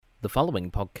The following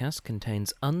podcast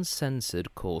contains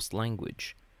uncensored coarse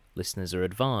language. Listeners are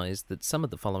advised that some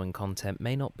of the following content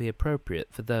may not be appropriate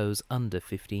for those under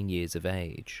 15 years of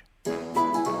age.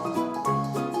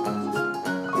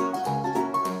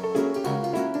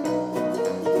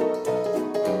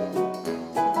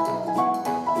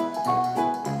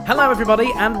 Hello everybody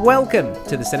and welcome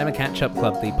to the Cinema Catch-Up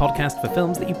Club, the podcast for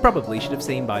films that you probably should have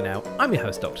seen by now. I'm your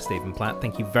host, Dr. Stephen Platt.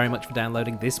 Thank you very much for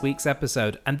downloading this week's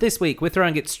episode. And this week we're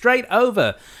throwing it straight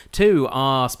over to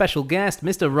our special guest,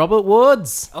 Mr. Robert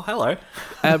Woods. Oh, hello.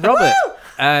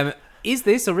 Robert, is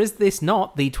this or is this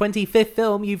not the 25th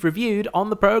film you've reviewed on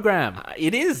the programme?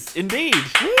 It is, indeed.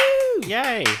 Woo!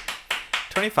 Yay.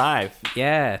 25.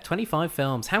 Yeah, 25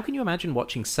 films. How can you imagine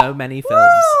watching so many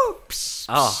films? Woo! Psh,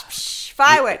 Oh. psh,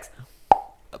 fireworks.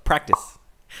 Practice.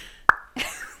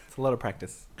 It's a lot of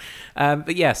practice.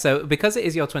 But yeah, so because it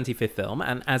is your 25th film,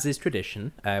 and as is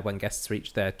tradition, when guests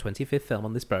reach their 25th film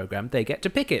on this programme, they get to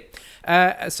pick it.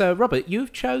 So, Robert,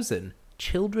 you've chosen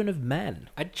Children of Men.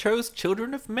 I chose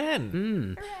Children of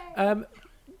Men.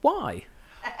 Why?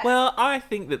 Well, I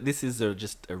think that this is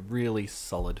just a really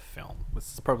solid film.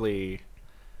 This is probably...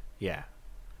 Yeah.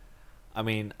 I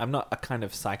mean, I'm not a kind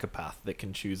of psychopath that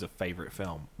can choose a favourite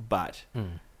film, but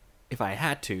if I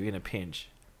had to, in a pinch,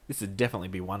 this would definitely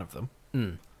be one of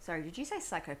them. Sorry, did you say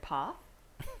psychopath?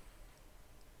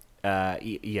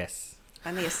 Yes.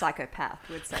 Only a psychopath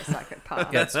would say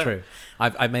psychopath. Yeah, that's true.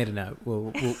 I've made a note.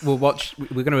 We'll watch.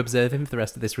 We're going to observe him for the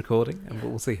rest of this recording, and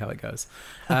we'll see how it goes.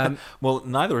 Well,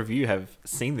 neither of you have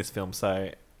seen this film,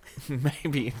 so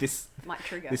maybe this Might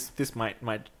trigger. this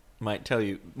might tell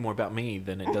you more about me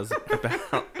than it does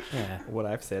about what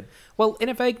I've said. Well, in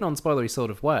a vague, non-spoilery sort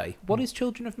of way, what is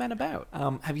Children of Men about?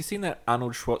 Have you seen that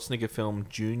Arnold Schwarzenegger film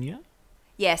Junior?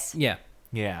 Yes, Yeah.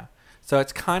 Yeah. So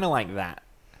it's kind of like that.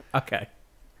 Okay.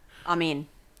 I'm in.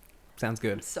 Sounds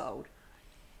good. Sold.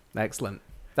 Excellent.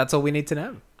 That's all we need to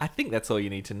know. I think that's all you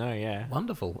need to know, yeah.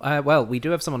 Wonderful. Well, we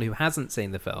do have someone who hasn't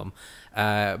seen the film.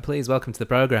 Please welcome to the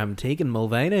programme, Tegan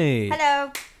Mulvaney.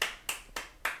 Hello.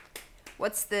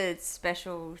 What's the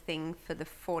special thing for the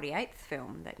 48th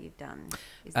film that you've done?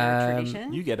 Is there a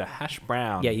tradition? You get a hash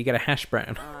brown. Yeah, you get a hash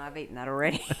brown. Oh, I've eaten that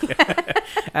already.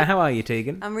 How are you,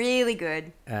 Tegan? I'm really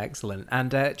good. Excellent.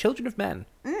 And Children of Men.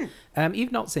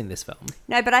 You've not seen this film.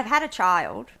 No, but I've had a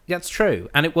child. That's true.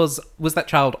 And it was that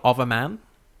child of a man?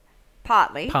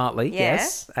 Partly. Partly, yeah.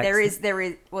 yes. There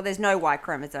Excellent. is. Well, there's no Y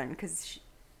chromosome because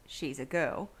she's a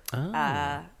girl.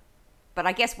 Ah. But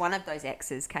I guess one of those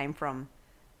X's came from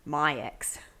my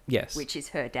ex, Yes. which is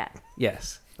her dad.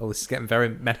 Yes. Oh, this is getting very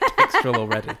metatextual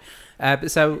already.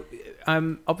 So,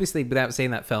 obviously, without seeing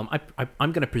that film,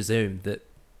 I'm going to presume that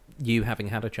you having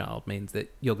had a child means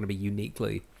that you're going to be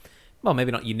uniquely, well,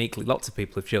 maybe not uniquely, lots of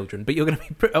people have children, but you're going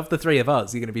to be, of the three of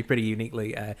us, you're going to be pretty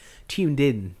uniquely tuned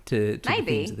in to the Maybe.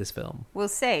 themes of this film. We'll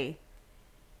see.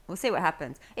 We'll see what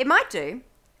happens. It might do.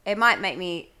 It might make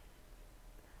me...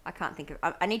 I can't think of...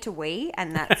 I need to wee,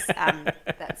 and that's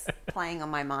that's playing on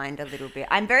my mind a little bit.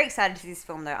 I'm very excited to see this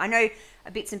film, though. I know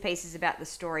bits and pieces about the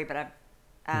story, but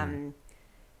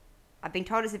I've been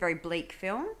told it's a very bleak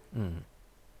film, and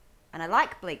I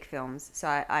like bleak films, so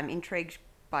I'm intrigued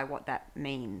by what that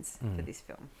means for this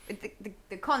film.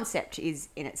 The concept is,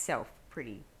 in itself,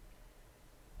 pretty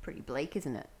bleak,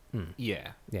 isn't it?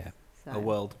 Yeah. Yeah. So, A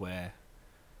world where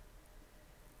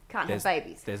can't have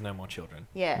babies. there's no more children.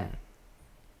 Yeah.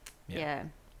 Yeah.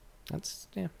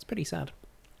 Yeah. It's pretty sad.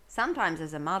 Sometimes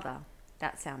as a mother,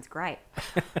 that sounds great.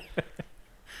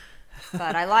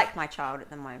 But I like my child at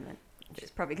the moment. She's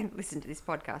probably going to listen to this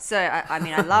podcast. So, I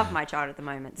mean, I love my child at the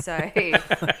moment. So,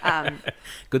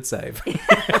 Good save.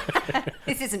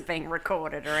 this isn't being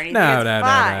recorded or anything. No, It's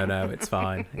fine. no. It's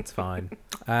fine. It's fine.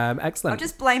 Excellent. I'll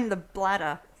just blame the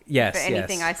bladder Yes, for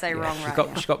anything yes. I say wrong She's right got,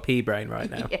 now. She's got pea brain right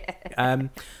now. Yeah.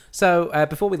 So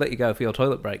before we let you go for your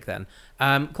toilet break then,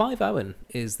 Clive Owen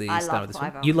is the I star love of this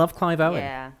Clive film. Owen. You love Clive Owen?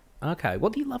 Yeah. Okay.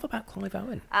 What do you love about Clive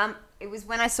Owen? It was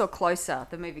when I saw Closer,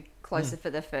 the movie Closer for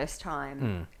the first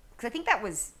time. Because I think that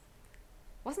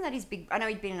wasn't that his big... I know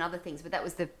he'd been in other things, but that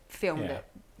was the film Yeah. that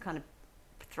kind of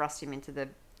thrust him into the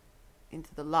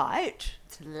light.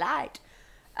 To light.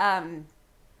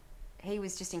 He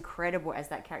was just incredible as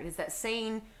that character. There's that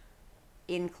scene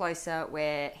in Closer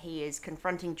where he is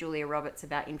confronting Julia Roberts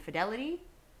about infidelity,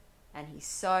 and he's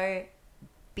so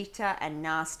bitter and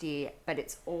nasty, but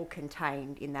it's all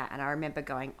contained in that. And I remember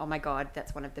going, oh my God,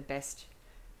 that's one of the best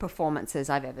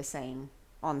performances I've ever seen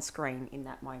on screen in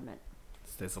that moment.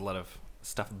 There's a lot of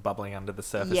stuff bubbling under the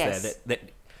surface Yes. there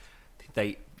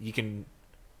that he can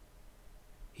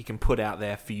put out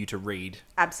there for you to read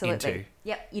Absolutely. into.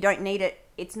 Yep. You don't need it.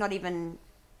 It's not even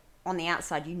on the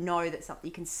outside, you know that something,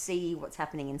 you can see what's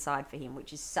happening inside for him,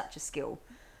 which is such a skill.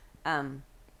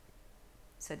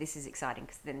 So this is exciting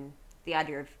because then the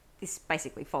idea of this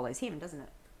basically follows him, doesn't it?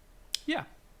 Yeah.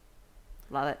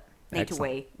 Love it. Need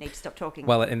to stop talking.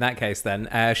 Well, in that case, then,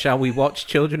 shall we watch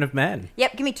Children of Men?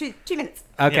 Yep, give me two minutes.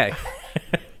 Okay.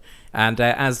 And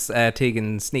as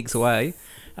Tegan sneaks away...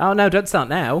 Oh, no, don't start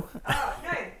now. Oh,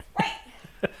 no,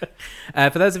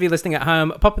 wait. For those of you listening at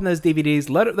home, pop in those DVDs,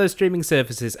 load up those streaming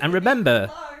services, and remember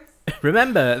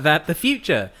that the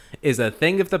future is a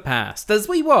thing of the past as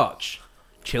we watch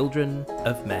Children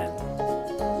of Men.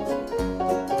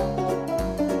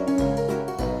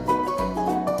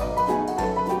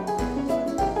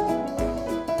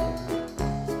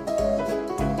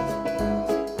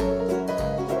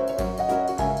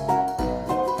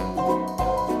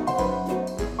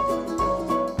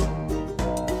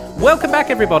 Welcome back,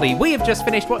 everybody. We have just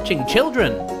finished watching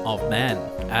Children of Men,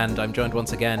 and I'm joined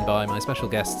once again by my special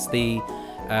guests, the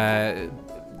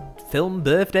film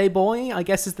birthday boy, I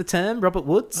guess is the term, Robert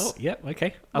Woods. Oh, yep,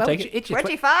 okay. I'll take it. It's your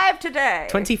 25 today.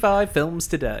 25 films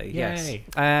today, yes. Yay.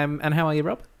 And how are you,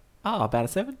 Rob? Oh, about a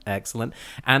 7. Excellent.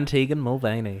 And Tegan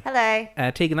Mulvaney.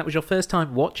 Hello. Tegan, that was your first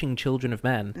time watching Children of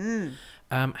Men.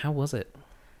 How was it?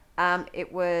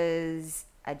 It was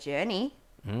a journey.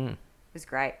 It was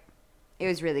great. It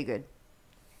was really good.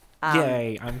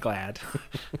 Yay, I'm glad.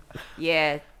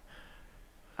 Yeah.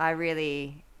 I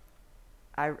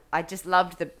just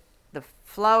loved the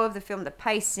flow of the film, the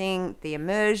pacing, the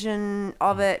immersion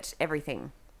of it,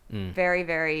 everything. Very,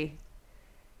 very...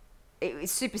 It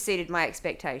superseded my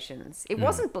expectations. It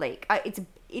wasn't bleak. It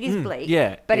is bleak,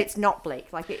 yeah, but it's not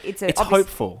bleak. Like it's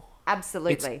hopeful.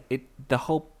 Absolutely. The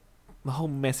whole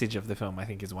message of the film, I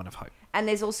think, is one of hope. And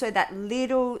there's also that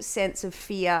little sense of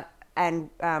fear and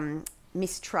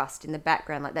mistrust in the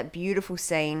background, like that beautiful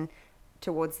scene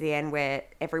towards the end where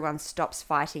everyone stops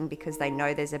fighting because they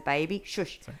know there's a baby.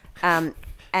 Shush. And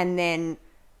then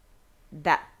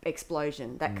that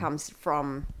explosion that comes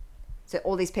from... So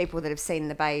all these people that have seen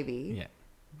the baby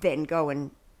then go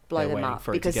and blow them up.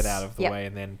 For it to get out of the way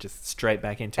and then just straight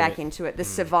back into it. The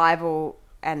survival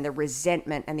and the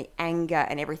resentment and the anger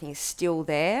and everything is still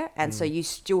there. And so you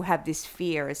still have this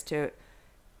fear as to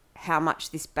how much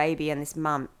this baby and this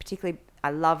mum, particularly, I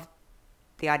love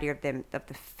the idea of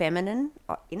the feminine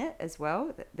in it as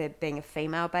well, there being a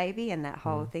female baby and that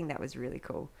whole thing. That was really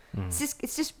cool. It's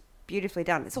just beautifully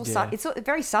done. It's all it's all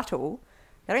very subtle.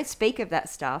 They don't speak of that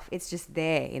stuff. It's just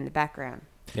there in the background.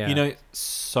 Yeah. You know,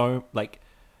 so like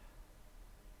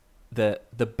the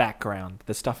background,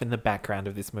 the stuff in the background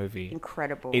of this movie,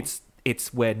 Incredible.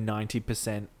 It's where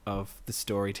 90% of the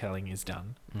storytelling is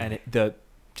done, and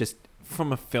just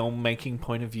from a filmmaking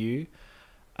point of view,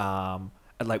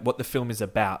 like what the film is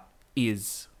about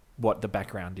is what the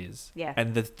background is. Yeah.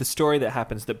 And the story that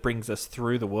happens that brings us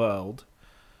through the world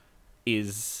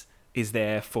is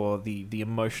there for the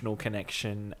emotional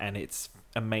connection and its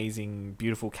amazing,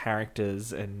 beautiful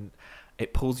characters, and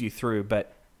it pulls you through.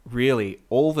 But really,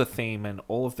 all the theme and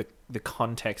all of the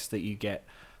context that you get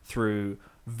through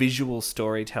visual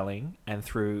storytelling and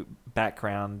through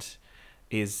background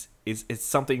is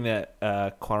something that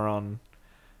Cuarón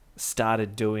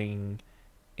started doing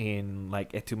in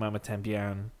like Et tu mamá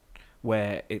también,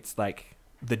 where it's like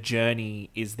the journey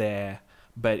is there,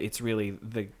 but it's really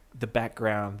the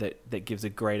background that gives a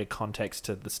greater context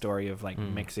to the story of like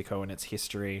Mexico and its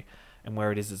history and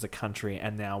where it is as a country.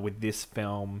 And now with this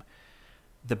film,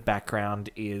 the background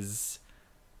is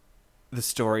the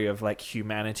story of like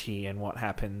humanity and what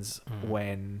happens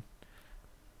when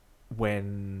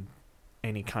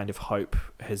any kind of hope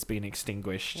has been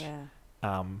extinguished.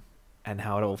 And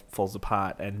how it all falls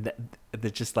apart. And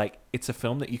they're just like, it's a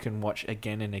film that you can watch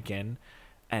again and again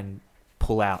and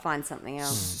pull out, Find something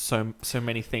else. So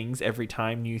many things every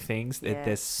time, new things.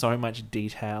 There's so much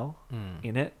detail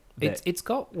in it. It's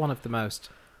got one of the most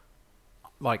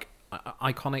like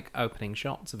iconic opening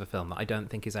shots of a film that I don't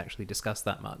think is actually discussed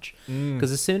that much.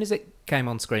 Because as soon as it came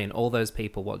on screen, all those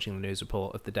people watching the news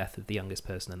report of the death of the youngest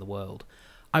person in the world,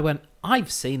 I went,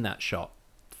 I've seen that shot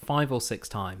 5 or 6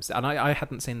 times, and I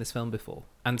hadn't seen this film before.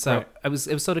 And so it was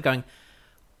sort of going,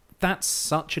 that's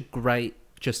such a great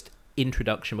just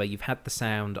introduction where you've had the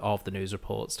sound of the news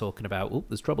reports talking about, oh,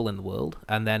 there's trouble in the world,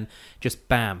 and then just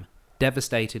bam,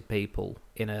 devastated people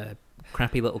in a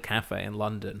crappy little cafe in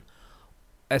London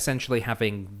essentially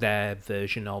having their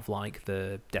version of like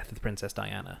the death of the Princess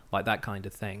Diana, like that kind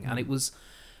of thing. And it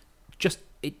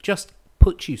just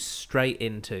puts you straight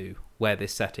into where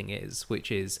this setting is,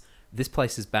 which is this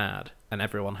place is bad and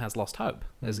everyone has lost hope,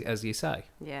 as you say.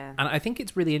 Yeah. And I think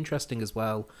it's really interesting as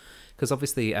well, because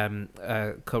obviously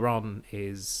Cuarón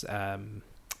is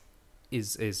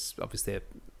obviously a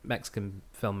Mexican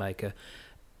filmmaker,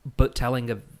 but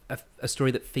telling a story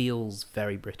that feels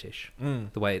very British,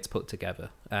 the way it's put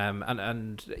together.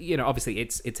 And you know, obviously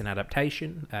it's an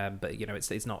adaptation, but you know,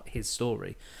 it's not his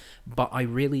story. But I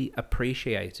really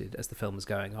appreciated, as the film was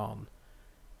going on,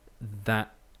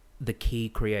 that the key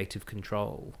creative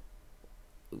control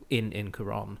in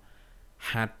Cuarón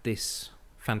had this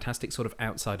fantastic sort of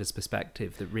outsider's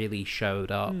perspective that really showed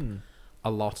up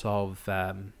a lot of...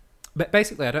 But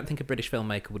basically, I don't think a British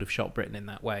filmmaker would have shot Britain in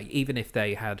that way, even if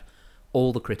they had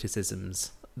all the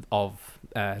criticisms of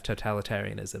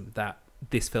totalitarianism that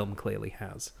this film clearly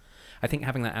has. I think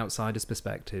having that outsider's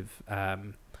perspective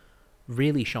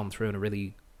really shone through in a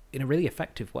really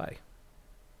effective way.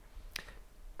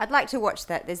 I'd like to watch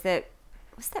that.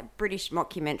 What's that British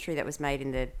mockumentary that was made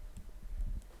in the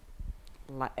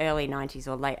early 90s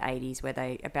or late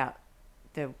 80s about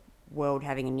the world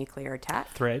having a nuclear attack?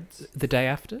 Threads? The Day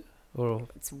After? Or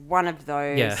it's one of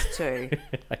those two.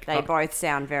 They both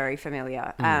sound very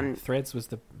familiar. Threads was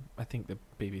the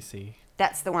BBC.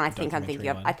 That's the one I'm thinking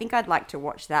of. I think I'd like to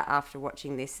watch that after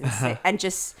watching this and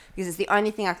just because it's the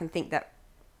only thing I can think that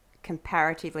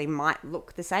comparatively might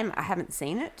look the same. I haven't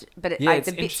seen it, but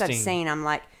the bits I've seen, I'm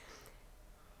like,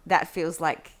 that feels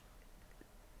like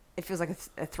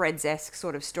a Threads-esque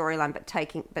sort of storyline, but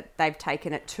they've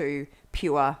taken it to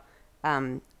pure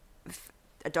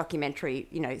a documentary,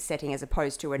 you know, setting as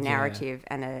opposed to a narrative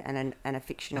and a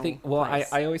fictional.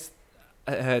 I always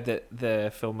heard that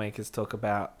the filmmakers talk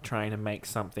about trying to make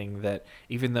something that,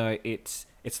 even though it's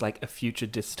like a future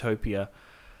dystopia,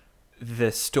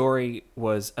 the story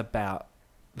was about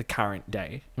the current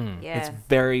day. Yeah. It's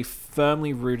very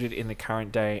firmly rooted in the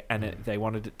current day, and they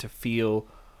wanted it to feel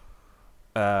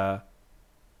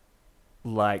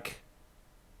like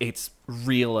it's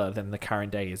realer than the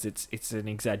current day is. It's an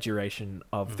exaggeration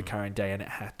of the current day, and it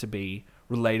had to be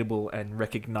relatable and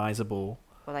recognizable.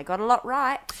 Well, they got a lot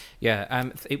right.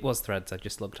 Yeah, it was Threads. I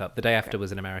just looked up. The Day After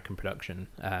was an American production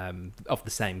of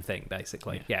the same thing,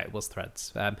 basically. Yeah, it was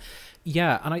Threads. And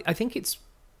I think it's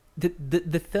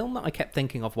the film that I kept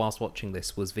thinking of whilst watching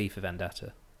this was V for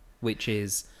Vendetta, which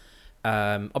is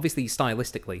obviously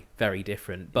stylistically very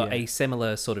different, but a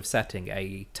similar sort of setting,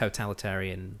 a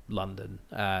totalitarian London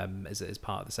as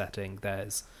part of the setting.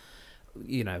 There's,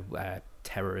 you know,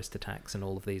 terrorist attacks and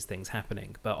all of these things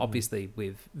happening. But obviously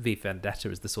with V for Vendetta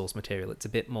as the source material, it's a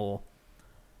bit more...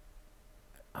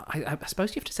 I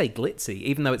suppose you have to say glitzy,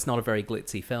 even though it's not a very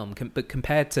glitzy film. But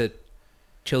compared to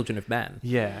Children of Men,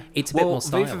 it's a bit more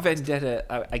stylized. V for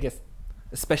Vendetta, I guess,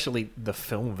 especially the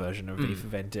film version of V for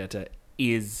Vendetta,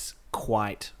 is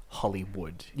quite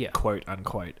Hollywood, quote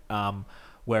unquote.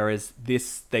 Whereas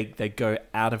this, they go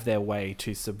out of their way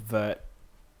to subvert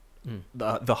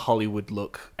the Hollywood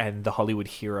look and the Hollywood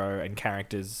hero and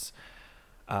characters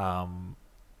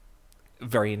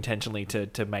very intentionally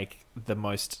to make the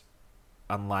most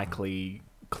unlikely,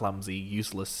 clumsy,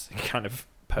 useless kind of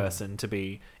person to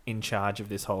be in charge of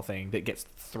this whole thing that gets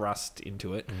thrust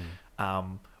into it,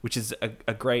 which is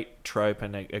a great trope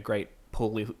and a great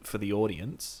pull for the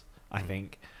audience, I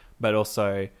think, but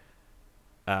also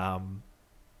the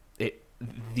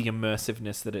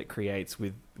immersiveness that it creates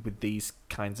with these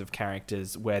kinds of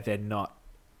characters where they're not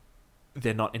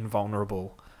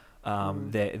invulnerable.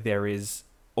 There is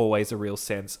always a real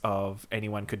sense of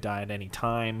anyone could die at any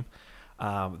time.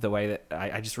 The way that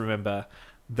I just remember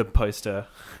the poster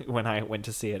when I went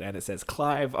to see it, and it says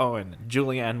Clive Owen,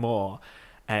 Julianne Moore,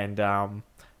 and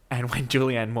when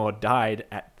Julianne Moore died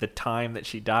at the time that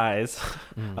she dies,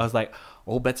 I was like,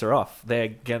 all bets are off. They're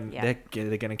gonna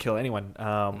kill anyone.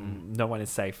 No one is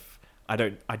safe. I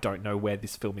don't know where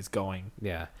this film is going.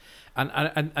 Yeah,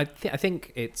 and I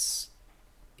think it's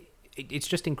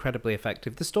just incredibly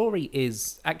effective. The story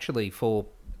is actually, for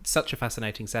such a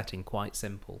fascinating setting, quite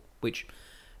simple, which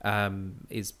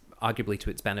is arguably to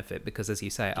its benefit, because, as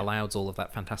you say, it allows all of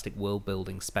that fantastic world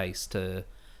building space to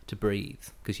breathe,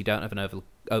 because you don't have an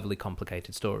overly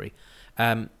complicated story.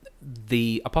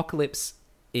 The apocalypse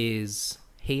is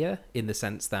here in the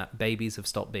sense that babies have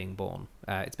stopped being born.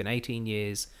 It's been 18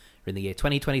 years. We're in the year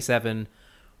 2027,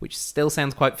 which still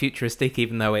sounds quite futuristic,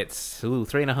 even though it's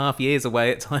 3.5 years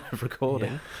away at time of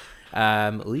recording.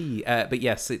 But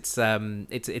yes, it's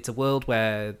a world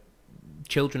where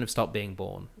children have stopped being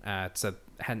born. So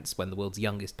hence, when the world's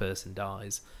youngest person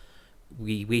dies,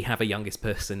 we have a youngest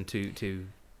person to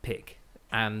pick.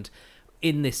 And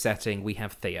in this setting, we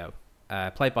have Theo,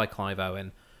 played by Clive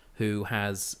Owen, who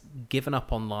has given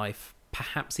up on life,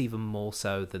 perhaps even more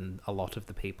so than a lot of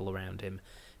the people around him,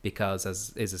 because,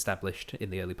 as is established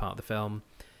in the early part of the film,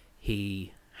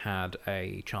 he had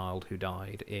a child who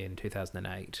died in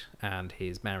 2008, and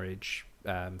his marriage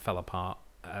fell apart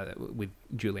with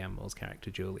Julianne Moore's character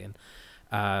Julian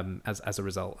as a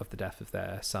result of the death of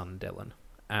their son Dylan.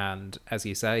 And as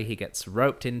you say, he gets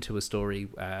roped into a story,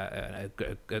 can't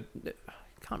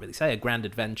really say a grand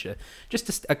adventure,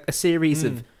 just a series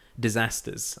of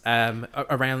disasters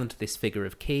around this figure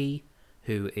of Key,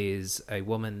 who is a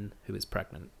woman who is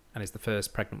pregnant, and is the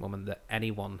first pregnant woman that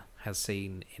anyone has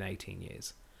seen in 18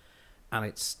 years. And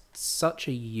it's such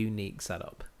a unique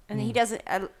setup. And he doesn't.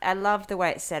 I love the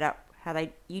way it's set up. How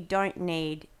you don't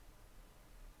need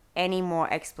any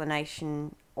more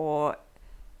explanation, or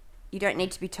you don't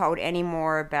need to be told any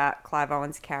more about Clive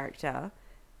Owen's character.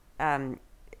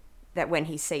 That when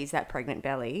he sees that pregnant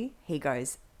belly, he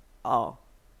goes, "Oh,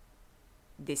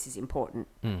 this is important."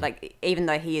 Like, even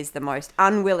though he is the most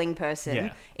unwilling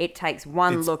person, it takes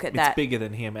one look at that. It's bigger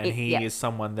than him, and he is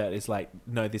someone that is like,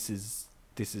 no, this is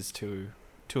too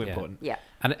important. Yeah.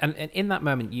 And in that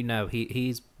moment,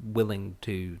 he's willing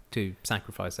to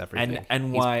sacrifice everything.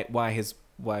 And why his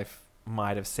wife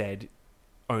might have said,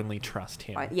 only trust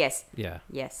him. Yes. Yeah.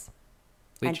 Yes.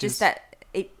 Which and just that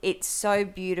it's so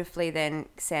beautifully then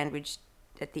sandwiched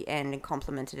at the end and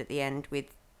complemented at the end with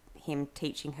him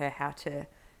teaching her how to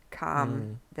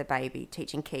calm the baby,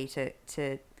 teaching Key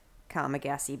to calm a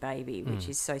gassy baby, which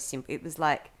is so simple. It was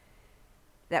like,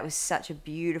 that was such a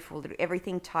beautiful little,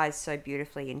 everything ties so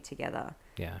beautifully in together.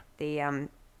 Yeah.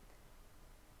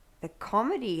 The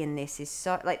comedy in this is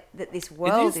so, like, that this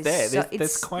world is there. so,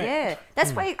 There's quite... Yeah.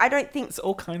 That's why I don't think... There's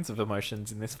all kinds of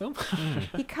emotions in this film.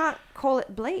 You can't call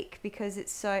it bleak because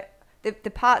it's so... The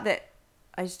part that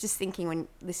I was just thinking when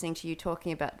listening to you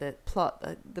talking about the plot,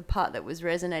 the part that was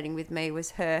resonating with me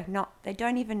was they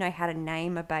don't even know how to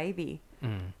name a baby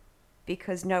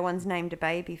because no one's named a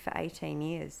baby for 18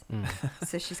 years.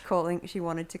 So she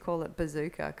wanted to call it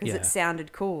Bazooka because it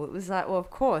sounded cool. It was like, well,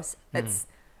 of course,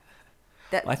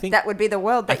 that would be the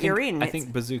world that you're in. I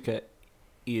think Bazooka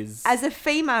is... As a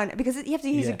female, because you have to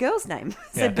use a girl's name.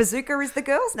 So Bazooka is the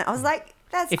girl's name. I was like,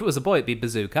 that's... If it was a boy, it'd be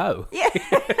Bazooko. Yeah.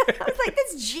 I was like,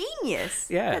 that's genius.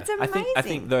 Yeah. That's amazing. I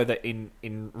think though that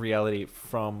in reality,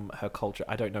 from her culture,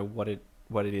 I don't know what it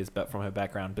is, but from her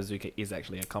background, Bazooka is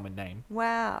actually a common name.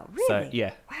 Wow. Really? So,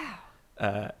 yeah.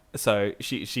 Wow. So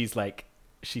she's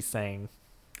saying...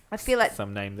 I feel like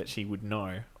some name that she would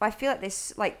know. I feel like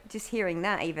there's, like, just hearing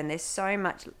that even, there's so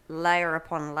much layer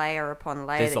upon layer upon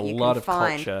layer there's that you a lot can of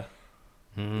find. culture.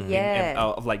 Yeah.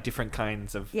 Of like different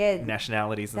kinds of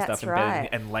nationalities and that's stuff, right.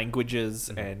 and languages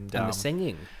and the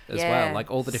singing as well,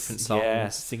 like all the different songs. Yeah,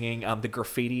 singing. The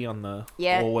graffiti on the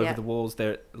all over the walls.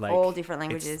 They're like all different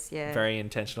languages. Yeah, very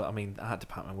intentional. I mean, the art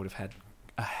department would have had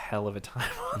a hell of a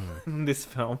time on this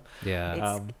film.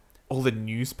 Yeah. All the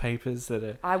newspapers that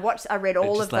are... I read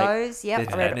all of those.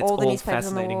 Yep, I read all the newspapers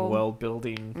on the wall. Fascinating world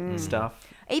building stuff.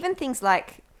 Even things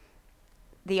like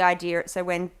the idea... So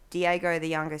when Diego, the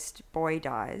youngest boy,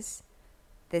 dies,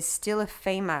 there's still a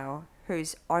female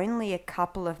who's only a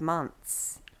couple of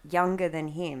months younger than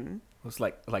him. It was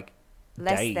like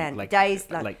days.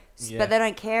 But they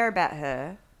don't care about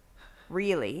her,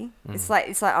 really. It's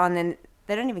like, oh, and then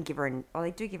they don't even give her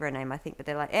they do give her a name, I think, but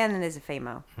they're like, and then there's a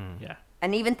female. Yeah.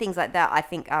 And even things like that, I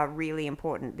think, are really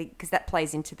important because that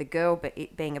plays into the girl, but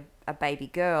it being a baby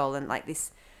girl, and like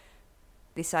this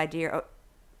idea. Of,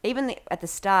 even at the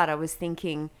start, I was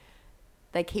thinking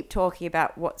they keep talking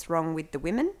about what's wrong with the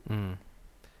women.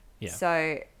 Yeah.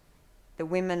 So the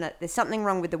women, there's something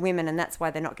wrong with the women, and that's why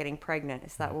they're not getting pregnant.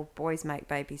 It's like, well, boys make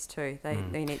babies too. They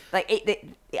need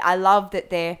I love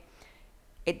that they're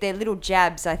little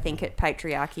jabs, I think, at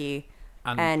patriarchy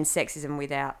and sexism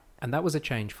without. And that was a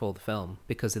change for the film,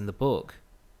 because in the book,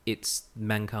 it's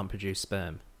men can't produce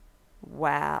sperm.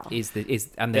 Wow.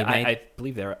 I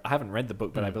believe I haven't read the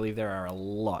book, but I believe there are a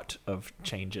lot of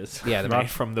changes. Yeah, there are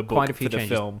from the book quite a few to the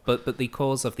changes, film. But the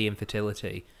cause of the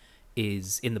infertility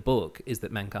in the book is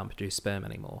that men can't produce sperm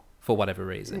anymore for whatever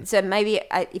reason. So maybe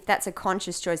if that's a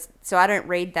conscious choice, so I don't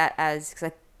read that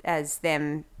as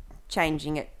them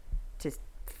changing it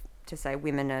to say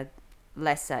women are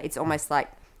lesser. It's almost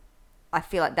like, I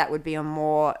feel like that would be a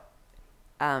more,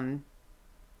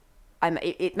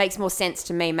 it makes more sense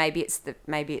to me. Maybe it's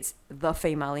the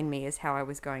female in me is how I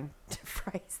was going to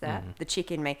phrase that. The chick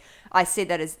in me. I see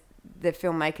that as the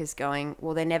filmmakers going,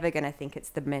 well, they're never going to think it's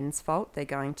the men's fault. They're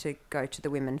going to go to the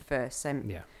women first. So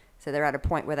they're at a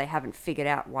point where they haven't figured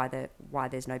out why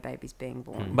there's no babies being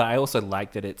born. But I also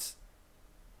like that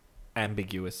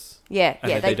ambiguous. Yeah, And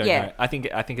yeah, that they don't yeah. know. I think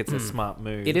it's a smart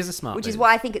move. It is a smart Which move. is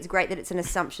why I think it's great that it's an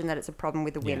assumption that it's a problem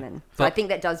with the Yeah. women. So I think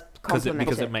that does complement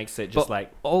because it. it makes it just But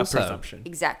like also- a presumption.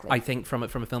 Exactly. I think from a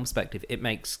film perspective, it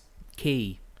makes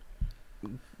key,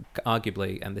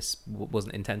 arguably, and this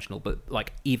wasn't intentional, but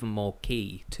like even more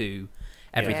key to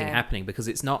everything Yeah. happening, because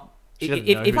it's not. She doesn't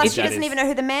know who Plus, that she doesn't is. even know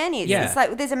who the man is. Yeah. It's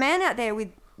like there's a man out there with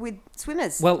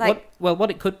swimmers. Well, like, what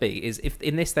it could be is, if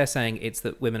in this they're saying it's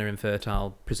that women are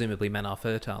infertile, presumably men are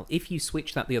fertile. If you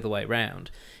switch that the other way around,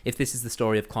 if this is the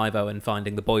story of Clive Owen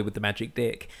finding the boy with the magic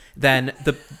dick, then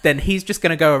he's just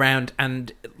going to go around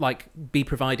and like be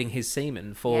providing his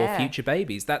semen for Yeah. future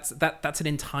babies. That's an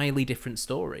entirely different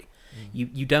story.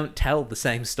 You don't tell the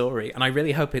same story, and I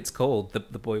really hope it's called the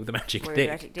boy with the magic Boy with the dick,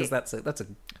 Magic because Dick. that's a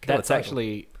killer That's title.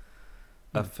 actually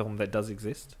a film that does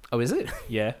exist. Oh, is it?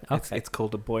 Yeah, Okay. it's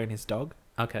called A Boy and His Dog,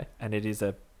 Okay, and it is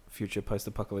a future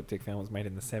post-apocalyptic film. It was made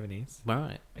in the 70s.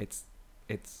 right.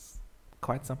 It's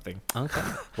quite something. Okay.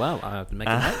 Well, I've been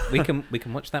making that. We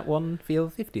can watch that one for your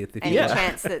 50th. If any you Yeah.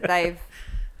 chance that they've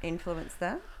influenced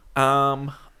that?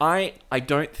 I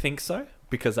don't think so,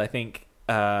 because I think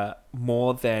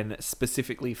more than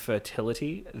specifically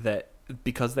fertility, that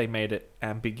because they made it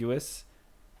ambiguous,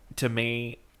 to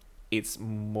me, it's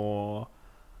more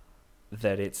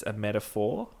that it's a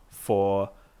metaphor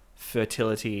for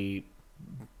fertility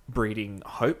breeding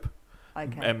hope.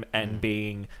 Okay. And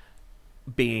being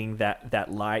that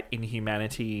light in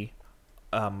humanity,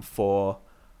 for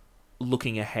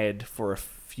looking ahead for a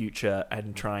future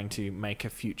and trying to make a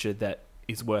future that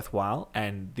is worthwhile.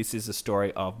 And this is a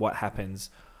story of what happens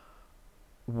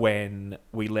when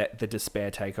we let the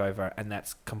despair take over, and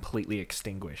that's completely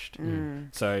extinguished.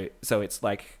 So it's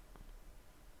like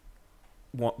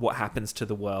what happens to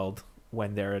the world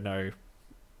when there are no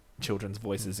children's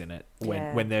voices in it,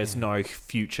 Yeah. when there's no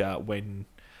future, when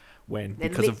Then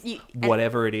because of and-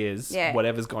 whatever it is, Yeah.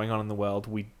 whatever's going on in the world,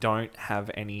 we don't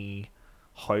have any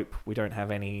hope, we don't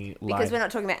have any light. Because we're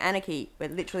not talking about anarchy, we're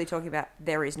literally talking about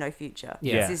there is no future.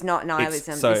 Yeah. This is not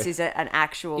nihilism. so- This is an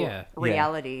actual Yeah.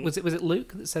 reality. Was it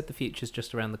Luke that said the future's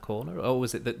just around the corner, or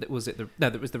was it that that was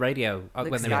the radio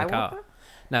Luke when they were in the car? Skywalker?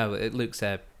 No, Luke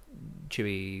said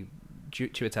Chiwetel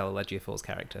Ejiofor's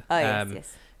character. Oh,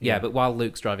 yes. Yeah, but while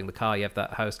Luke's driving the car, you have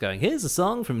that host going, "Here's a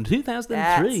song from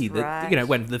 2003 That's that right.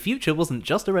 when the future wasn't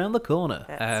just around the corner."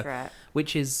 That's right.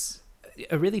 Which is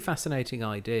a really fascinating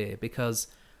idea, because,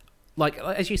 like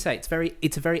as you say,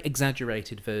 it's a very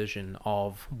exaggerated version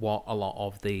of what a lot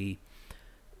of the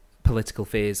political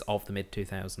fears of the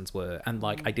mid-2000s were. And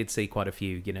like I did see quite a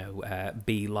few,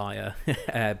 be liar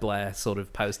Blair sort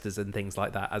of posters and things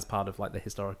like that as part of like the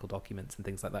historical documents and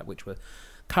things like that, which were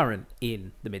current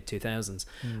in the mid-2000s.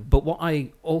 But what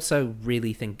I also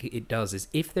really think it does is,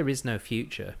 if there is no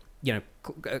future,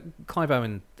 Clive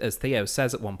Owen, as Theo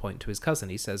says at one point to his cousin,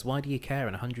 he says, "Why do you care?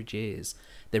 In 100 years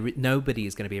nobody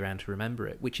is going to be around to remember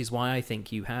it," which is why I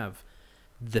think you have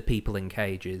the people in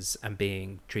cages and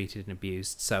being treated and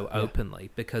abused so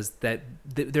openly, because they're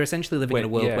essentially living in a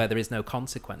world where there is no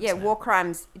consequence. Yeah, now. war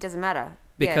crimes, it doesn't matter.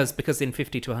 Because in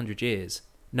 50 to 100 years,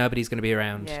 nobody's going to be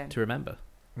around Yeah. to remember.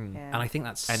 Yeah. And I think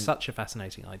that's such a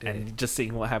fascinating idea. And just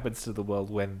seeing what happens to the world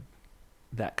when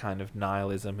that kind of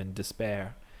nihilism and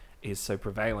despair is so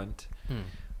prevalent,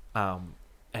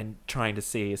 and trying to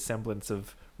see a semblance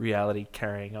of reality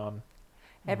carrying on.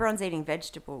 Everyone's eating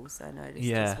vegetables, I noticed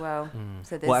Yeah. as well.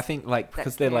 So there's Well, I think like that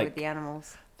because they're care like with the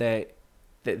animals.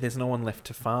 there's no one left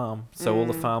to farm, so all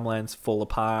the farmlands fall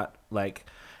apart. Like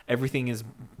everything is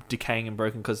decaying and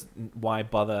broken, because why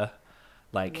bother,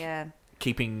 like Yeah.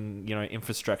 keeping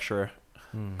infrastructure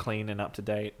clean and up to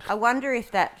date. I wonder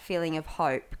if that feeling of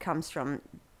hope comes from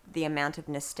the amount of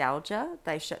nostalgia.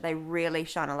 They really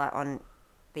shine a light on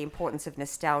the importance of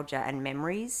nostalgia and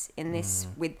memories in this.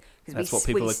 That's what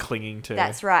people are clinging to.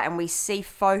 That's right, and we see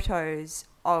photos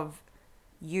of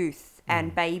youth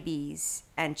and babies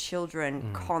and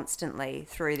children constantly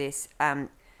through this.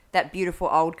 That beautiful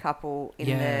old couple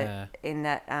in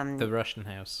the Russian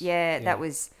house. that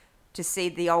was to see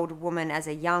the old woman as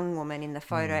a young woman in the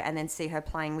photo, and then see her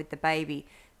playing with the baby.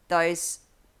 Those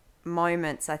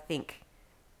moments, I think,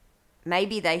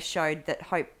 maybe they showed that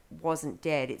hope wasn't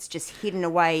dead. It's just hidden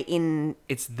away in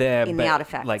It's there, in but the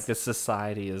artifacts. like the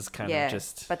society is kind of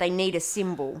just but they need a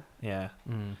symbol. yeah.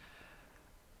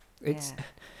 It's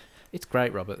it's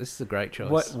great, Robert. This is a great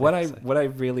choice. What I have to say. I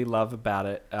really love about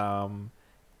it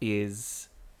is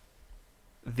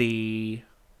the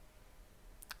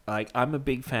I'm a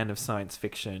big fan of science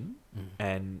fiction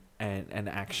and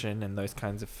action and those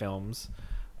kinds of films,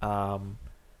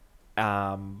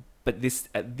 but this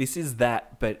is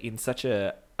that, but in such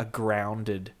a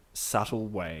grounded subtle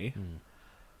way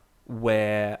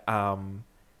where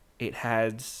it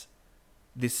had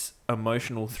this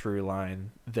emotional through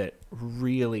line that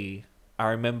really... I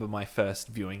remember my first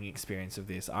viewing experience of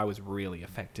this. I was really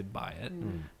affected by it.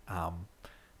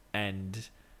 And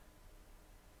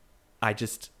I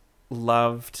just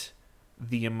loved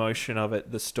the emotion of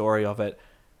it, the story of it,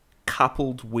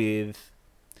 coupled with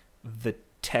the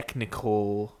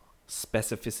technical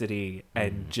specificity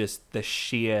and just the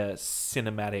sheer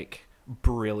cinematic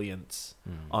brilliance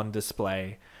on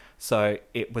display. So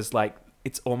it was like,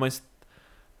 it's almost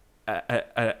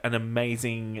an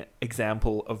amazing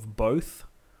example of both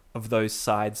of those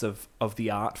sides of the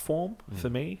art form for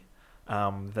me.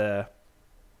 The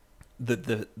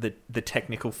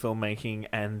technical filmmaking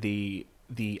and the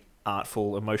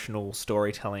artful emotional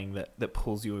storytelling that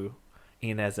pulls you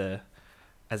in as a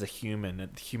human,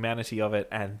 and the humanity of it,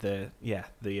 and the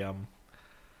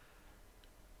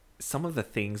some of the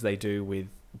things they do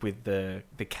with the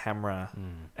camera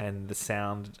and the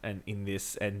sound and in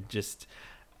this, and just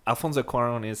Alfonso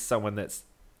Cuarón is someone that's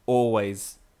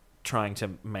always trying to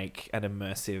make an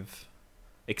immersive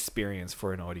experience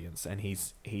for an audience, and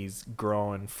he's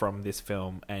grown from this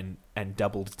film and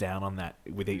doubled down on that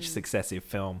with each successive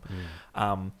film.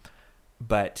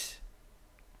 But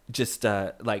just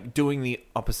like doing the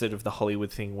opposite of the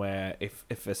Hollywood thing, where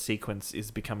if a sequence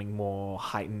is becoming more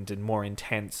heightened and more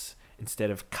intense, instead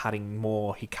of cutting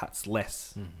more, he cuts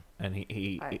less, and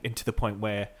he and to the point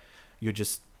where you're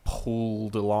just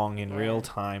pulled along in real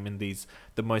time, and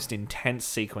the most intense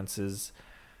sequences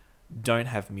don't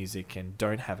have music and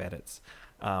don't have edits,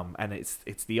 and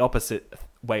it's the opposite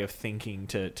way of thinking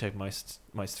to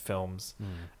most films,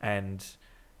 and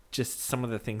just some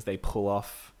of the things they pull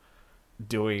off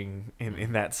doing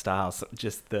in that style, so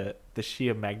just the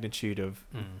sheer magnitude of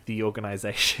the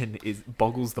organization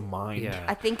boggles the mind.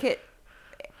 I think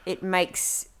it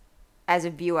makes, as a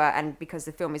viewer, and because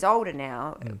the film is older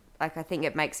now, like I think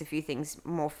it makes a few things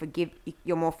more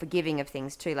you're more forgiving of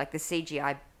things too, like the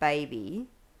CGI baby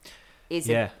is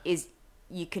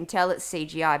you can tell it's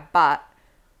CGI, but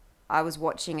I was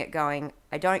watching it going,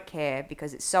 I don't care,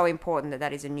 because it's so important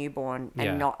that is a newborn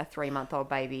and not a 3-month-old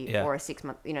baby or a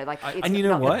 6-month, like it's and you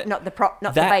know what? Not the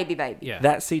baby. Yeah.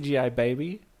 That CGI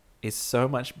baby is so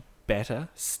much better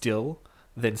still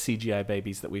than CGI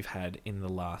babies that we've had in the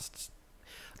last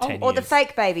 10 years. Or the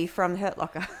fake baby from Hurt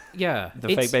Locker. Yeah.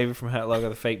 The fake baby from Hurt Locker,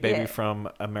 the fake baby from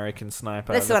American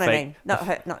Sniper. That's what I mean. Not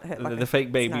Hurt Locker. The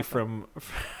fake baby from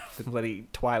bloody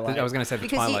Twilight. I was going to say the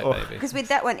Twilight baby. Because with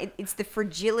that one, it's the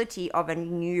fragility of a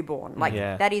newborn. Like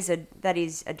that is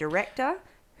a director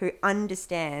who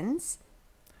understands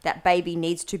that baby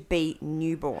needs to be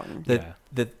newborn.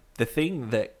 The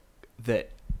thing that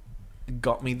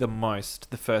got me the most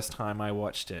the first time I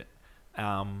watched it,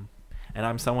 and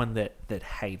I'm someone that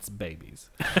hates babies,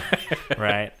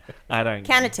 right? I don't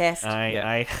can attest.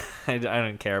 I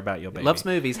don't care about your baby. Loves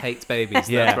movies, hates babies.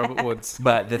 That's Robert Woods.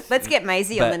 But let's get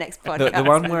Maisie on the next podcast. The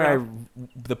one where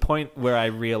the point where I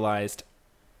realized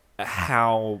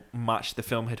how much the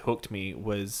film had hooked me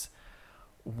was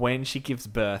when she gives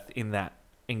birth in that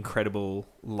incredible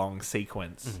long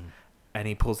sequence, and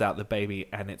he pulls out the baby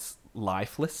and it's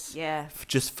lifeless. Yeah.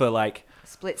 Just for like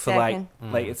split second.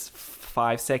 Like it's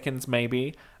 5 seconds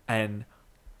maybe, and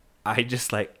I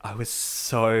just I was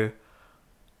so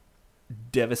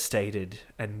devastated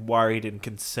and worried and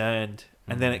concerned,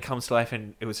 and then it comes to life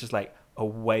and it was just like a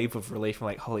wave of relief. I'm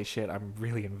like, holy shit, I'm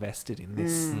really invested in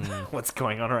this. What's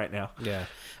going on right now? Yeah.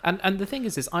 And the thing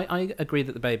is I agree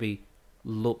that the baby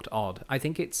looked odd. I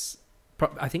think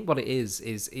what it is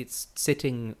it's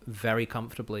sitting very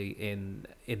comfortably in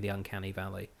the uncanny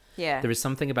valley. Yeah. There is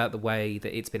something about the way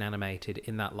that it's been animated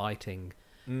in that lighting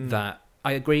that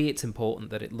I agree it's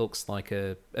important that it looks like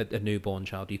a newborn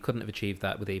child. You couldn't have achieved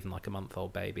that with even like a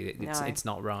month-old baby. It's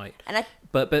not right. And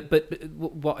but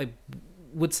what I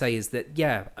would say is that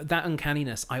that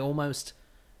uncanniness I almost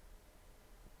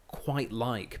quite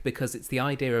like, because it's the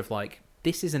idea of like,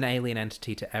 this is an alien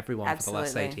entity to everyone. Absolutely.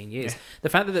 For the last 18 years. The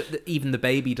fact that even the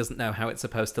baby doesn't know how it's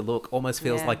supposed to look almost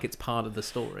feels like it's part of the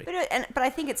story. But I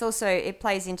think it's also, it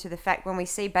plays into the fact when we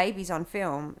see babies on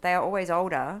film, they are always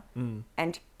older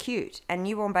and cute. And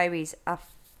newborn babies are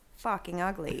fucking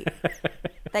ugly.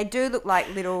 They do look like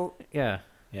little... Yeah.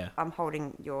 I'm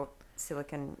holding your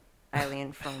silicon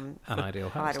alien from An Ideal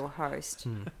Host.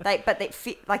 But they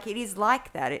fit, like it is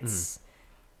like that. It's...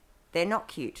 They're not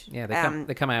cute. Yeah,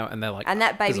 they come out and they're like... And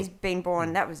that baby's been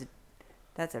born,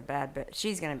 that's a bad bit.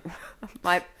 She's going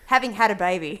to... having had a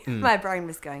baby, my brain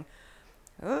was going,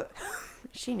 oh.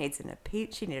 she needs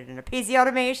she needed an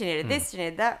episiotomy, she needed this, she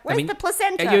needed that. Where's the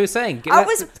placenta? You were saying...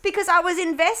 Because I was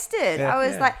invested. Yeah. I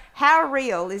was like, how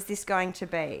real is this going to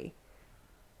be?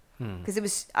 Because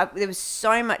there was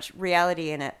so much reality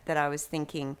in it that I was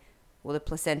thinking, well, the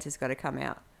placenta's got to come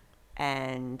out,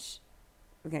 and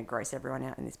we're going to gross everyone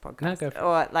out in this podcast. No, go for it.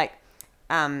 Or like,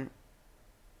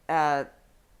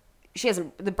 she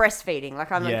hasn't the breastfeeding.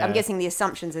 Like I'm guessing the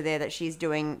assumptions are there that she's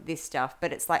doing this stuff,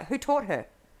 but it's like, who taught her?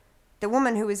 The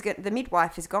woman who was the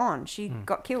midwife is gone. She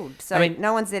got killed. So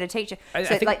no one's there to teach her. I So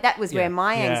think- like that was where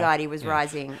my Yeah. anxiety was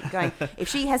rising. Going, if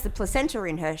she has the placenta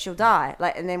in her, she'll die.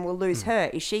 Like, and then we'll lose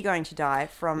her. Is she going to die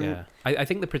from? Yeah. I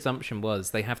think the presumption was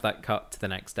they have that cut to the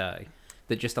next day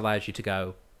that just allows you to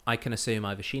go, I can assume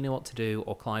either she knew what to do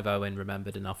or Clive Owen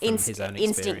remembered enough from his own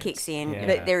experience. Instinct kicks in, Yeah.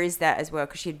 but there is that as well,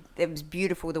 because it was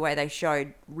beautiful the way they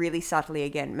showed really subtly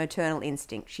again maternal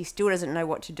instinct. She still doesn't know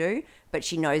what to do, but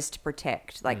she knows to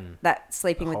protect, like that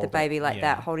sleeping with the Hold baby it, like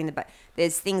yeah. that, holding the baby.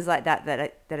 There's things like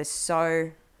that are so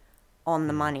on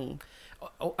the money.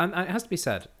 Oh, and it has to be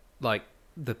said, like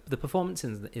the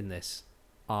performances in this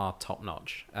are top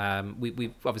notch.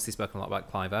 We've obviously spoken a lot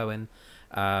about Clive Owen,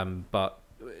 but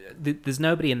there's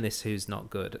nobody in this who's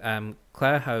not good.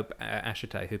 Claire Hope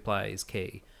Ashite, who plays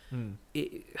Key,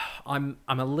 I'm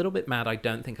a little bit mad. I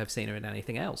don't think I've seen her in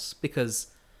anything else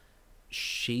because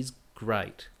she's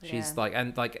great. She's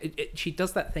Yeah. she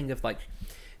does that thing of like.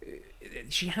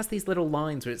 She has these little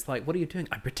lines where it's like, what are you doing?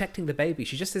 I'm protecting the baby.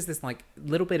 She just has this like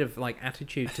little bit of like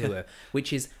attitude to her,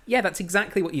 which is, yeah, that's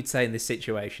exactly what you'd say in this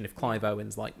situation if Clive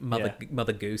Owen's like mother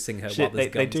goosing her while there's they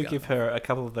guns do going give on. her a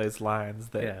couple of those lines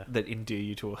that Yeah. that endear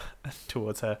you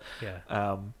towards her. Yeah.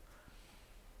 I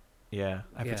Yeah.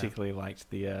 particularly liked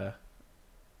the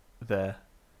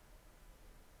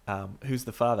who's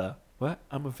the father? What?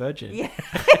 I'm a virgin. Yeah.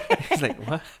 He's like,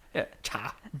 what? Yeah,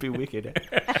 cha, be wicked.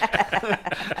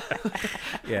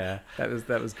 Yeah,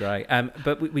 that was great.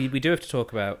 But we do have to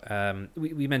talk about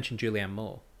we mentioned Julianne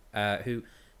Moore, who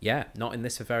not in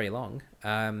this for very long.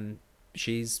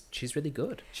 She's really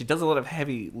good. She does a lot of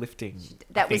heavy lifting.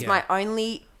 That was Yeah. my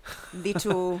only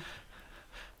little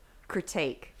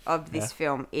critique of this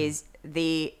film is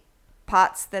the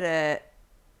parts that are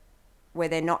where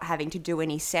they're not having to do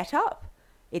any setup.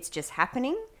 It's just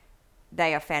happening.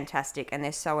 They are fantastic and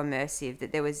they're so immersive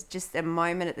that there was just a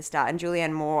moment at the start, and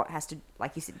Julianne Moore has to,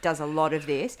 like you said, does a lot of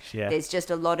this. Yeah. There's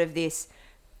just a lot of this.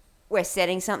 We're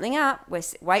setting something up. Wait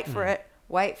for it.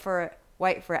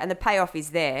 And the payoff is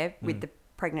there with the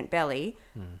pregnant belly.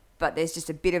 But there's just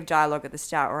a bit of dialogue at the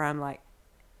start where I'm like,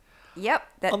 yep.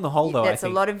 On the whole, though, that's I a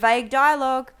think- lot of vague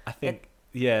dialogue. I think,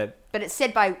 yeah. But it's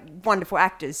said by wonderful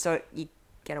actors, so you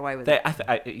get away with it.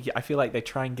 I feel like they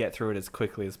try and get through it as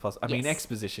quickly as possible. I mean, Yes.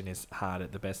 exposition is hard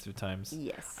at the best of times.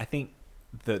 Yes. I think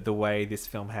the way this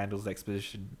film handles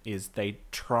exposition is they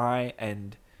try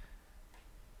and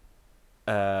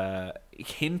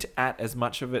hint at as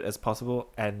much of it as possible,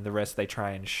 and the rest they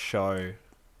try and show.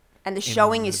 And the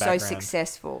showing the is so background.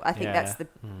 successful. I think Yeah.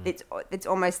 that's it's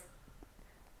almost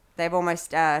they've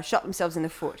almost shot themselves in the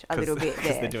foot a little bit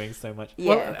because there. they're doing so much.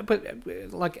 Yeah. Well, but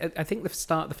like I think the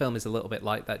start of the film is a little bit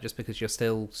like that, just because you're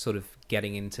still sort of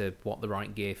getting into what the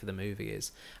right gear for the movie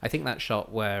is. I think that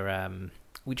shot where,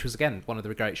 which was again one of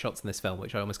the great shots in this film,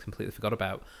 which I almost completely forgot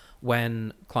about,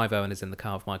 when Clive Owen is in the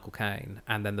car with Michael Caine,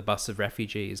 and then the bus of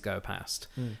refugees go past,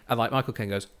 and like Michael Caine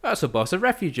goes, "That's a bus of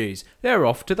refugees. They're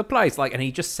off to the place." Like, and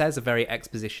he just says a very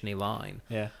exposition-y line,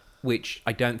 Yeah. which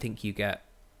I don't think you get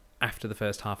after the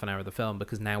first half an hour of the film,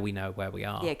 because now we know where we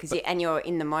are. Yeah, because you're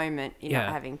in the moment. You're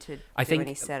not having to do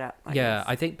any setup. I guess.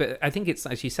 I think it's,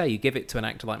 as you say, you give it to an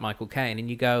actor like Michael Caine and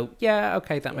you go, yeah,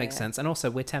 okay, that makes Yeah. sense. And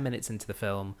also, we're 10 minutes into the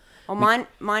film. Well,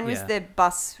 mine was yeah. the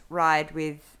bus ride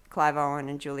with Clive Owen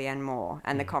and Julianne Moore,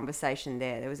 and the conversation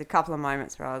there. There was a couple of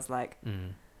moments where I was like,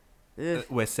 ugh.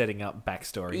 We're setting up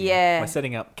backstory. Yeah. We're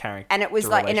setting up character. And it was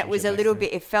like, and it was a relationship little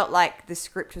backstory. bit. It felt like the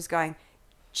script was going,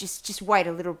 just wait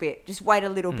a little bit, just wait a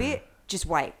little bit, just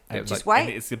wait, And it was just like- wait.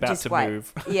 and it's about just to wait.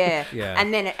 move. Yeah, Yeah.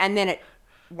 And then it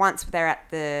once they're at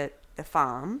the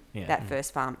farm, Yeah. that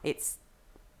first farm, it's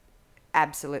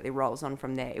absolutely rolls on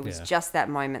from there. It was Yeah. just that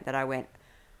moment that I went,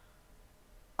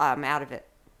 I'm out of it.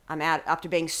 I'm out after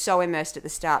being so immersed at the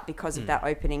start because of that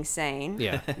opening scene.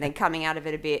 Yeah. And then coming out of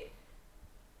it a bit,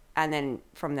 and then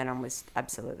from then on was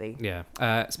absolutely Yeah.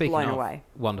 Speaking blown of away.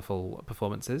 wonderful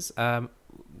performances,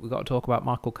 we've got to talk about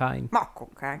Michael Caine.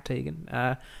 Okay.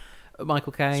 Tegan.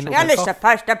 Michael Caine. You're only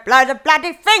supposed to blow the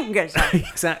bloody fingers off.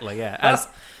 Exactly, yeah.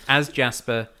 As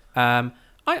Jasper.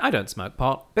 I don't smoke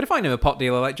pot, but if I knew a pot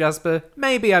dealer like Jasper,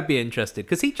 maybe I'd be interested,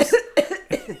 because he just...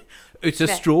 It's a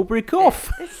strawberry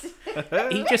cough.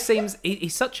 he just seems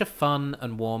he's such a fun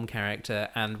and warm character,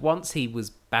 and once he was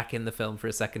back in the film for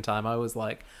a second time, I was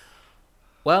like,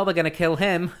 well, they're going to kill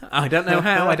him. I don't know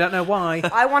how, I don't know why.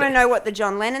 I want to know what the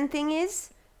John Lennon thing is.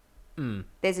 Mm.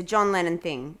 There's a John Lennon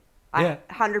thing. Yeah.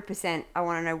 100% I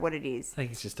want to know what it is. I think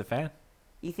he's just a fan.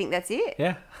 You think that's it?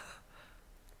 Yeah.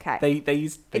 Okay. They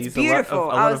use It's a beautiful.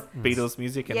 lot of Beatles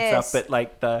music and Yes. stuff, but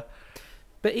like But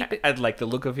and like the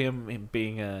look of him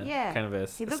being a kind of a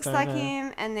He looks stoner. like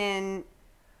him, and then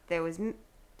there was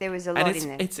a lot And in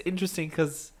there. it's interesting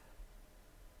because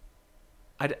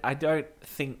I don't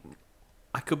think,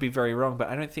 I could be very wrong, but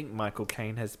I don't think Michael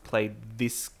Caine has played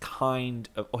this kind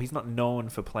of, or he's not known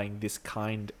for playing this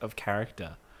kind of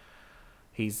character.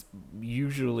 He's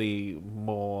usually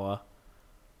more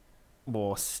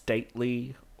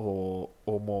stately or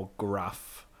more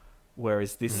gruff,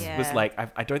 whereas this was Yeah. like,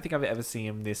 I don't think I've ever seen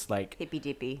him this like, Hippy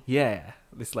dippy.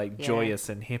 this like Yeah. joyous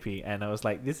and hippie, and I was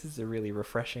like, this is a really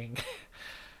refreshing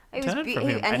It was turn from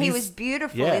him. and he he's- was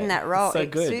beautiful yeah, in that role. so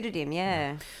It good. suited him,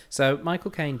 yeah. So Michael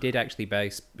Caine did actually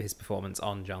base his performance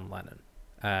on John Lennon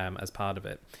as part of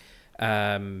it,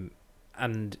 and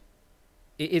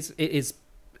it is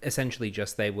essentially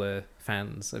just they were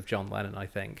fans of John Lennon, I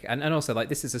think, and also like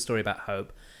this is a story about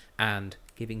hope and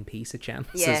giving peace a chance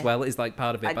Yeah. as well is like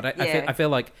part of it. But I feel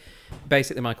like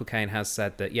basically Michael Caine has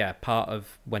said that part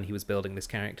of when he was building this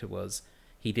character was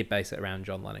he did base it around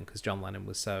John Lennon because John Lennon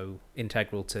was so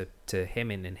integral to him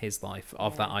in his life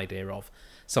of that idea of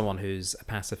someone who's a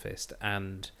pacifist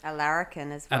and A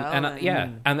larrikin as well.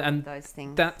 and those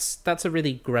things. that's a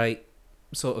really great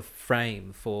sort of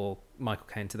frame for Michael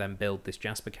Caine to then build this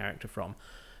Jasper character from,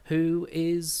 who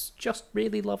is just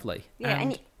really lovely. Yeah,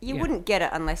 and you yeah. wouldn't get it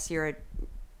unless you're a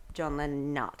John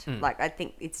Lennon nut. Mm. Like I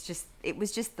think it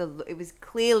was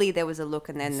clearly there was a look,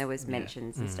 and then there was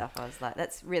mentions and Mm. stuff. I was like,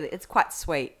 it's quite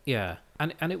sweet. Yeah,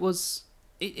 and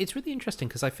it's really interesting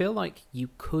because I feel like you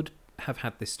could have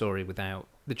had this story without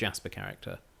the Jasper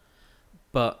character,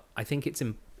 but I think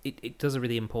it does a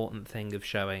really important thing of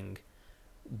showing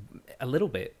a little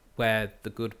bit where the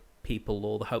good people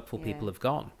or the hopeful people have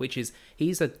gone, which is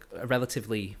he's a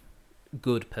relatively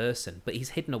good person, but he's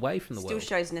hidden away from the Still world.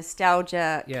 shows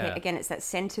nostalgia. Yeah. Again, it's that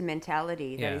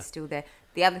sentimentality that Yeah. is still there.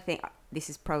 The other thing, this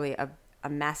is probably a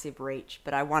massive reach,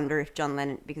 but I wonder if John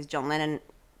Lennon,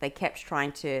 they kept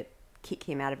trying to kick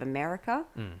him out of America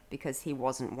because he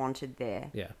wasn't wanted there.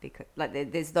 Yeah. Because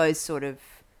there's those sort of,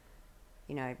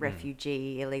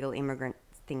 refugee, illegal immigrant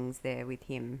things there with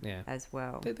him as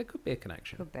well. There could be a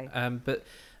connection. Could be.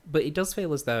 But it does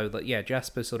feel as though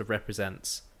Jasper sort of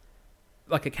represents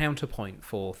like a counterpoint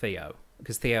for Theo,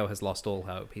 because Theo has lost all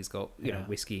hope. He's got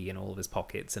whiskey in all of his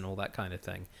pockets and all that kind of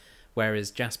thing,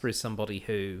 whereas Jasper is somebody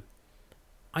who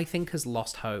I think has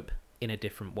lost hope in a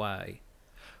different way.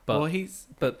 But he's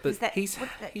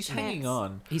hanging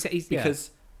on. He's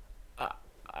Because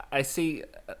I see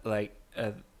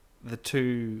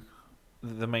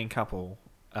the main couple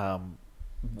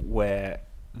where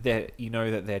that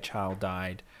their child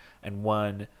died, and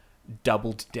one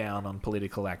doubled down on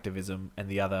political activism and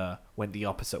the other went the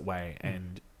opposite way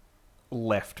and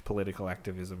left political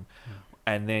activism.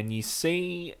 And then you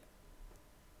see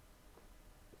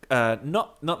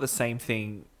not the same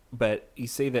thing, but you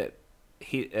see that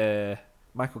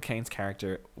Michael Caine's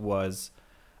character was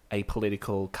a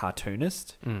political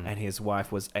cartoonist and his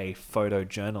wife was a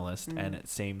photojournalist, and it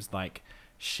seems like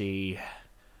she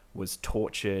was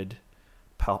tortured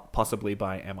possibly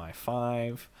by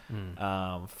MI5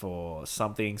 for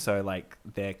something. So like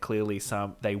they're clearly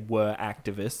they were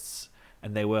activists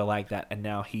and they were like that, and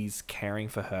now he's caring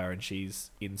for her and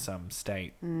she's in some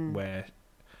state where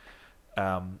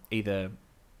either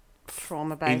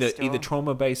trauma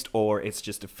based or it's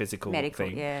just a physical medical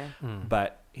thing.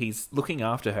 But he's looking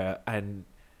after her, and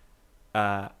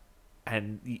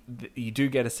you do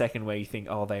get a second where you think,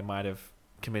 oh, they might have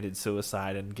committed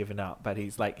suicide and given up, but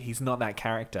he's not that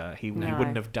character. He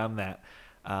wouldn't have done that.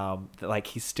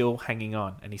 He's still hanging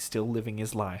on and he's still living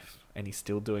his life and he's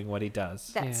still doing what he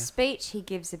does. That speech he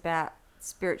gives about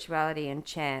spirituality and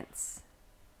chance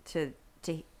to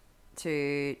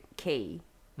Key,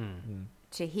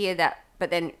 to hear that, but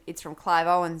then it's from Clive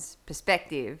Owen's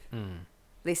perspective,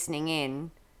 listening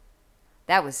in.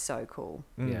 That was so cool.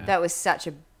 Yeah. That was such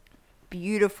a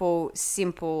beautiful,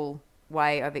 simple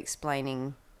way of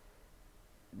explaining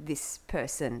this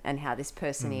person and how this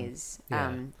person is.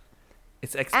 Yeah.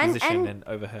 It's exposition and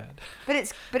overheard. But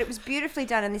it was beautifully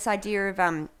done, and this idea of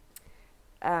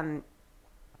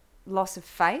loss of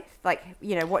faith,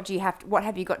 what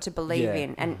have you got to believe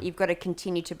in, and you've got to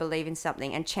continue to believe in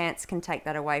something, and chance can take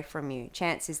that away from you.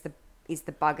 Chance is is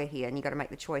the bugger here, and you got to make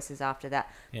the choices after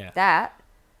that. Yeah. That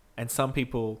And some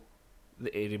people,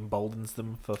 it emboldens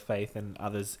them for faith, and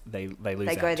others, they lose they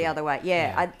out go to the it. other way.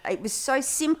 Yeah, it was so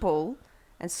simple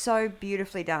and so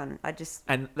beautifully done.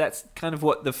 And that's kind of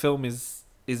what the film is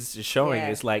showing, Yeah.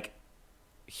 is like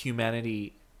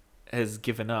humanity has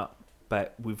given up,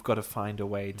 but we've got to find a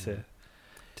way to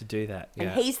do that. And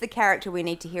Yeah. he's the character we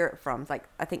need to hear it from. Like,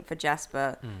 I think for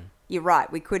Jasper, you're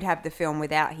right. We could have the film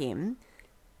without him,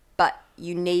 but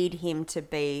you need him to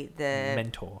be the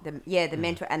mentor. The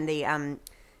mentor and the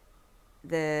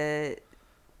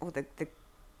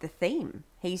theme.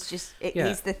 He's just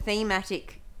he's the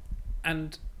thematic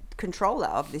And controller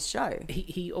of this show.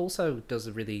 he also does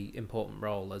a really important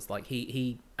role as like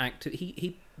he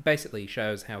basically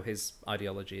shows how his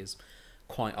ideology is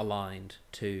quite aligned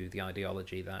to the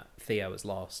ideology that Theo has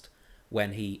lost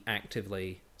when he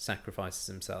actively sacrifices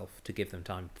himself to give them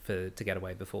time to get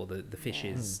away before the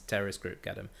Fishes terrorist group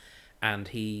get him. And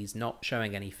he's not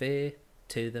showing any fear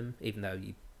to them, even though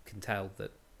you can tell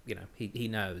that, you know, he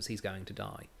knows he's going to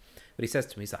die. But he says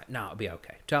to me, he's like, "No, it'll be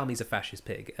okay. Tell him he's a fascist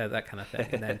pig," that kind of thing.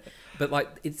 And then, but like,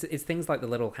 it's things like the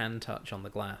little hand touch on the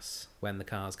glass when the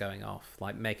car's going off,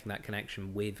 like making that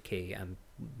connection with Key and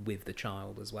with the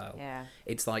child as well. Yeah.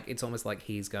 It's almost like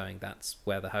he's going, that's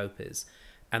where the hope is.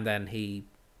 And then he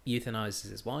euthanizes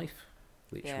his wife,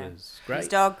 which was great. His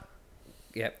dog,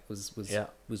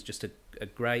 was just a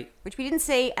great. which we didn't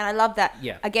see, and I love that.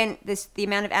 Yeah. Again, the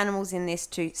amount of animals in this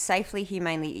to safely,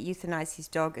 humanely euthanize his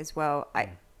dog as well.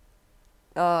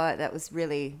 That was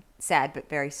really sad, but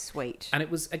very sweet. And it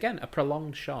was, again, a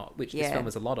prolonged shot, which this Yeah. film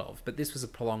has a lot of, but this was a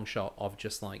prolonged shot of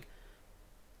just like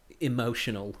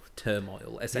emotional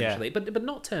turmoil, essentially. But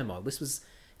not turmoil. This was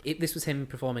him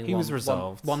performing He was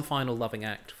resolved. one final loving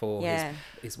act for Yeah.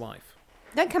 his wife.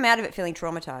 Don't come out of it feeling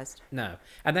traumatized. No.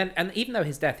 And even though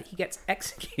his death, he gets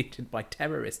executed by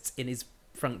terrorists in his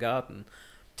front garden.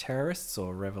 Terrorists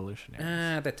or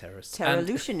revolutionaries? They're terrorists.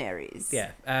 Revolutionaries.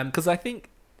 Yeah. Because I think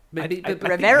But- I think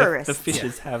Revererists. the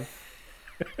Fishes have.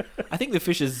 I think the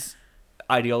Fishes'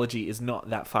 ideology is not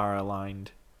that far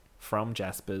aligned from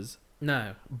Jasper's.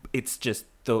 No. It's just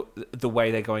the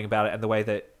way they're going about it, and the way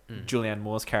that Julianne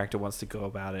Moore's character wants to go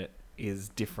about it is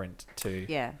different too.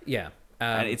 Yeah. Yeah.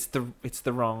 And it's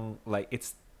the wrong, like,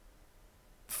 it's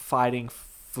fighting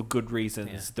for good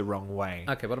reasons the wrong way.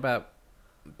 Okay, what about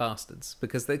bastards?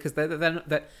 Because they're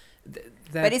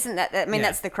But isn't that? I mean, Yeah.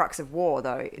 that's the crux of war,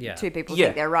 though. Yeah. Two people Yeah.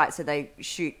 think they're right, so they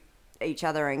shoot each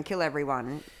other and kill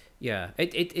everyone. Yeah,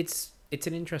 it's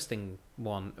an interesting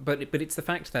one, but it's the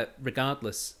fact that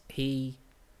regardless, he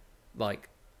like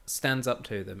stands up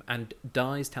to them and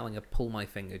dies telling a pull my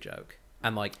finger joke,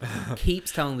 and like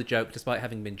keeps telling the joke despite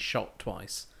having been shot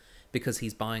twice because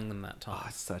he's buying them that Oh, time.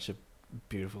 it's such a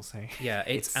beautiful scene. Yeah,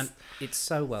 it's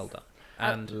so well done.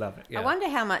 And love it. yeah. I wonder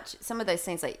how much some of those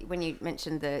scenes, like when you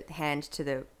mentioned the hand to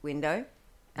the window,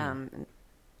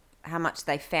 how much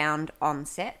they found on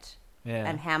set, Yeah.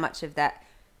 and how much of that,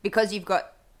 because you've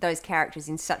got those characters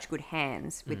in such good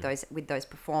hands with those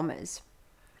performers,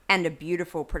 and a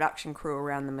beautiful production crew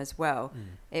around them as well.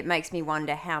 It makes me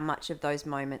wonder how much of those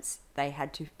moments they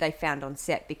found on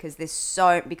set, because there's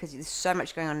so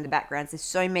much going on in the backgrounds. There's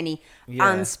so many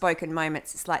unspoken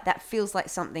moments. It's like that feels like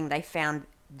something they found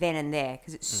then and there,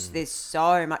 because there's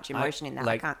so much emotion in that.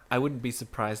 Like, I can't. I wouldn't be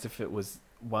surprised if it was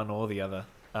one or the other.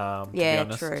 To be Yeah,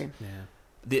 honest. true.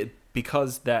 Yeah.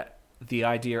 Because the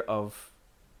idea of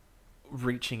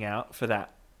reaching out for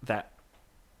that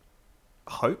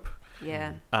hope,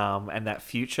 Yeah. and that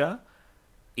future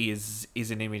is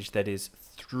an image that is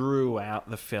throughout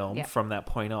the film Yeah. from that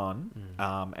point on,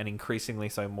 and increasingly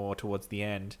so more towards the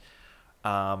end,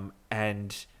 and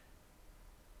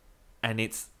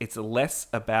it's less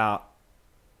about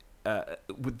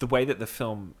with the way that the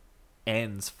film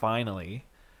ends finally.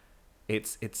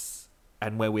 It's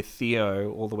and we're with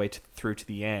Theo all the way through to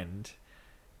the end.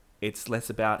 It's less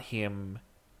about him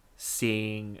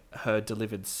seeing her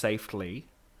delivered safely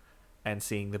and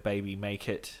seeing the baby make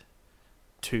it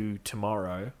to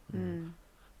tomorrow, and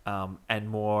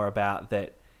more about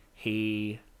that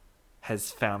he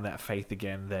has found that faith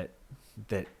again, that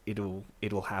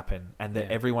it'll happen, and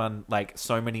that everyone, like,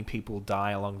 so many people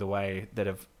die along the way that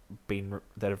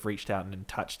have reached out and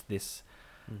touched this,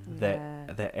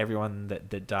 that everyone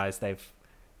that dies,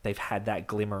 they've had that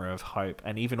glimmer of hope,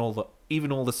 and even all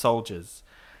the soldiers,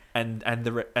 and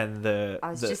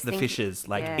the Fishes,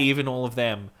 like, even all of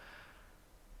them,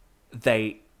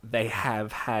 they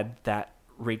have had that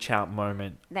reach out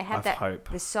moment. They have of that hope.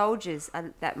 The soldiers,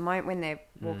 that moment when they're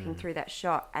walking through that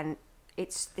shot, and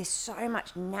there's so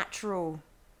much natural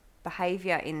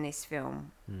behavior in this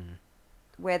film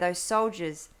where those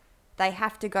soldiers, they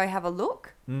have to go have a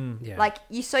look. Yeah. Like,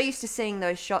 you're so used to seeing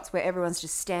those shots where everyone's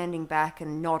just standing back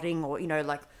and nodding, or,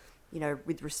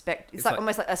 with respect. It's like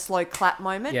almost like a slow clap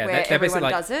moment where they're everyone basically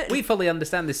does it. We fully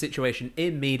understand this situation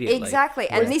immediately. Exactly.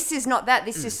 And this is not that.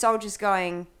 This is soldiers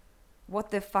going,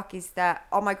 what the fuck is that?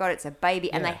 Oh my God, it's a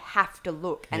baby. And they have to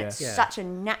look. And it's such a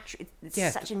natural,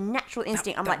 such a natural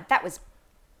instinct. I'm like, that was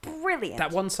brilliant.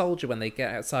 That one soldier, when they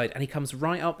get outside and he comes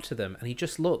right up to them and he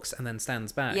just looks and then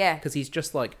stands back. Yeah. Because he's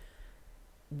just like,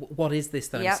 what is this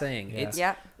that I'm seeing? And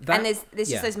there's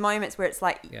just those moments where it's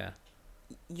like,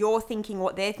 you're thinking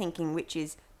what they're thinking, which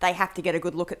is they have to get a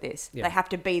good look at this. They have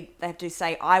to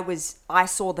say, I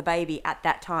saw the baby at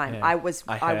that time. I was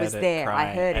there. Cry,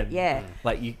 I heard it. Yeah.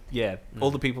 Like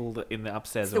all the people in the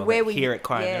upstairs So are where like, were hear you- it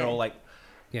crying. yeah. They're all like,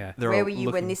 Where were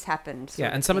you when this happened? Yeah,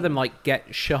 and some of them like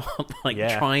get shot like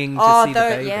Yeah. trying to see the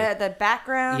baby. the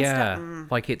background Yeah,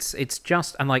 stuff. like it's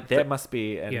just and like there must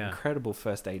be an incredible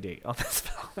first AD on this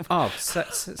film. Oh,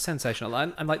 sensational!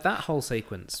 And like that whole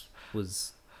sequence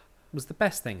was the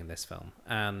best thing in this film.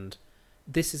 And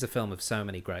this is a film of so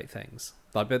many great things.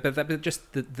 Like, but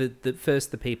just the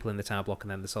first the people in the tower block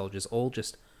and then the soldiers all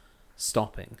just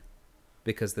stopping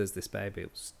because there's this baby.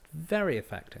 It was very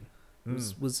affecting.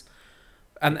 It was.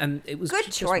 And it was good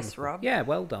just choice, wonderful. Rob. Yeah,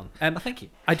 well done. Thank you.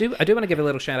 I do want to give a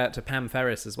little shout out to Pam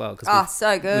Ferris as well, because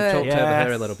so good. we've talked over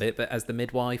her a little bit, but as the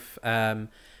midwife,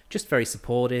 just very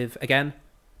supportive. Again,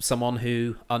 someone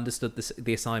who understood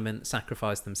the assignment,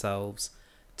 sacrificed themselves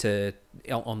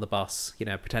on the bus,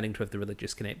 pretending to have the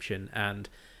religious connection, and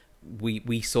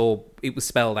we saw it was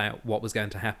spelled out what was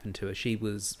going to happen to her. She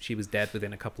was dead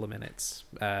within a couple of minutes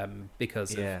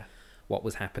because of what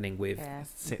was happening with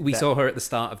we saw her at the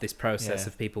start of this process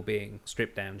of people being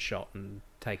stripped down, shot and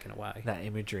taken away. That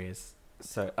imagery is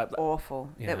so awful.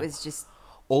 It was just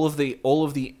all of the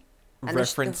and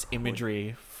reference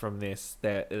imagery from this.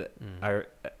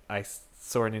 I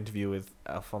saw an interview with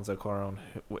Alfonso Cuarón.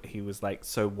 He was like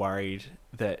so worried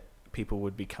that people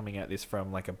would be coming at this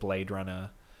from like a Blade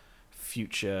Runner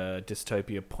future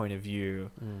dystopia point of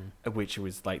view, which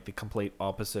was like the complete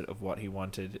opposite of what he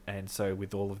wanted. And so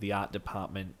with all of the art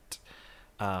department,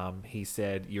 he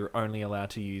said you're only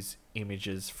allowed to use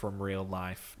images from real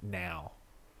life now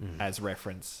as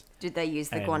reference. Did they use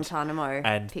the Guantanamo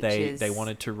and pictures? they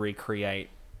wanted to recreate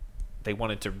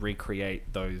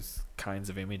those kinds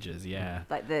of images,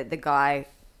 like the guy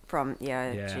from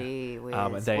gee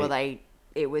whiz.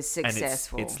 It was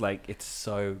successful. And it's like it's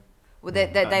so. Well,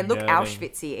 they look unnerving.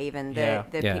 Auschwitz-y even, the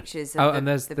pictures of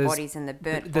the bodies and the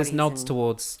burnt bodies. There's nods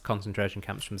towards concentration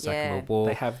camps from the Second World War.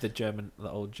 They have the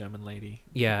old German lady.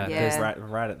 There's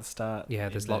right at the start. Yeah,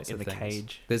 there's lots of in the things.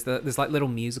 Cage. There's like little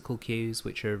musical cues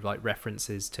which are like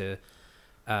references to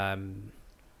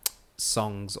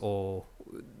songs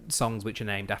which are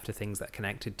named after things that are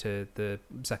connected to the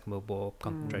Second World War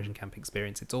concentration camp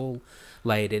experience. It's all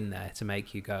laid in there to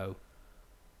make you go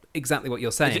exactly what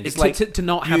you're saying. It's like to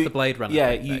not have the Blade Runner.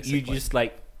 Yeah, thing, you just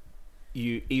like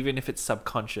even if it's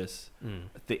subconscious,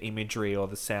 the imagery or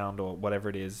the sound or whatever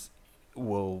it is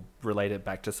will relate it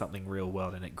back to something real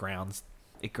world, and it grounds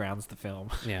the film.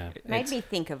 Yeah, it made me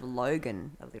think of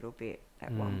Logan a little bit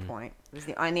at one point. It was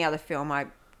the only other film I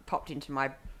popped into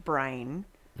my brain,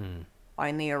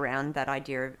 only around that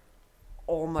idea of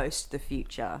almost the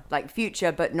future, like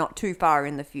future but not too far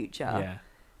in the future. Yeah.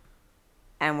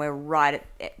 And we're right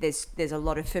at there's a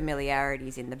lot of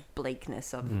familiarities in the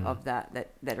bleakness of that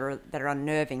are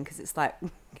unnerving, because it's like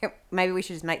maybe we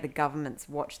should just make the governments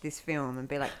watch this film and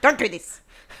be like, don't do this.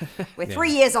 We're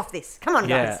 3 years off this. Come on,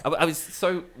 guys. I was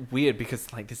so weird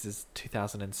because like this is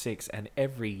 2006, and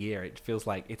every year it feels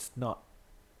like it's not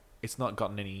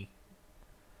gotten any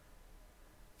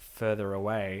further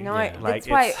away. No, that's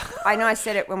why I know I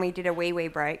said it when we did a wee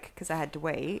break because I had to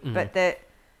wee, but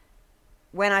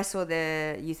when I saw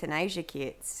the euthanasia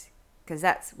kits, because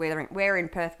we're in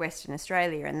Perth, Western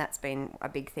Australia, and that's been a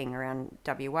big thing around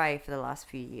WA for the last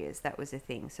few years. That was a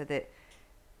thing. So that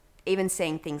even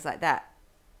seeing things like that,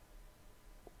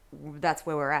 that's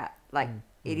where we're at. Like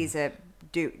it is a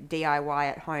DIY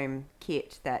at home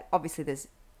kit that obviously there's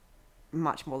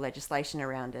much more legislation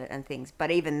around it and things.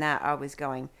 But even that, I was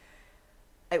going,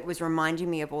 it was reminding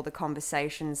me of all the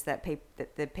conversations that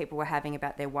the people were having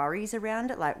about their worries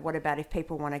around it. Like, what about if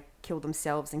people want to kill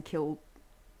themselves and kill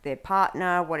their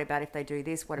partner? What about if they do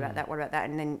this? What about that? What about that?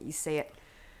 And then you see it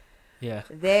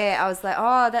there. I was like,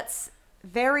 oh, that's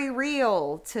very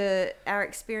real to our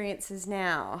experiences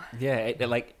now. Yeah,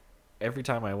 like every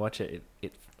time I watch it,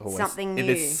 it always... Something new.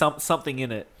 There's something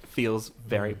in it feels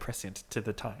very prescient to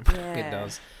the time. Yeah. It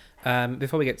does.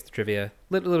 Before we get to the trivia,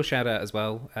 little shout out as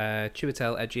well.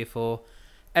 Chiwetel Ejiofor,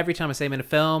 every time I see him in a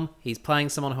film, he's playing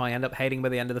someone who I end up hating by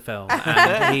the end of the film,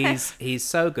 and he's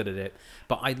so good at it.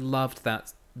 But I loved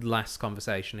that last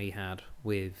conversation he had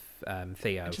with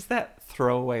Theo. Just that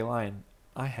throwaway line,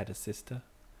 I had a sister.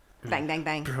 Bang, bang,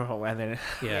 bang. Bro, and then...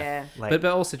 Yeah. Like, but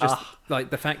also just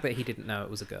like the fact that he didn't know it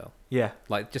was a girl. Yeah.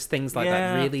 Like just things like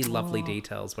that, really lovely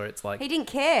details where it's like He didn't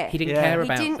care. he didn't Yeah. care He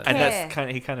about didn't them. care. And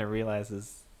that's he kind of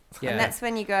realizes... Yeah. And that's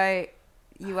when you go,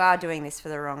 you are doing this for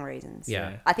the wrong reasons.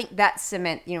 Yeah. I think that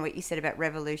cements, you know, what you said about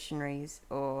revolutionaries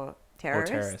or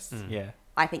terrorists. Or terrorists, yeah.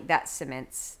 I think that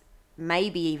cements,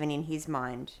 maybe even in his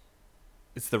mind,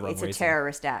 It's the wrong it's reason. a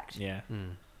terrorist act. Yeah.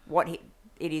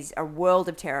 It is a world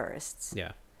of terrorists.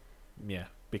 Yeah. Yeah.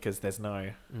 Because there's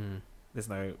no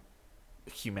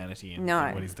humanity in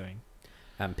No. what he's doing.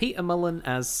 Peter Mullen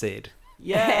as Sid.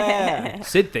 Yeah.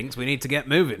 Sid thinks we need to get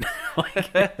moving.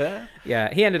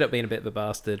 Yeah, he ended up being a bit of a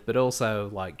bastard, but also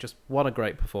like just what a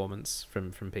great performance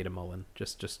from Peter Mullen.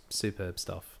 Just superb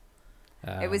stuff.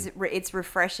 It's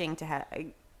refreshing to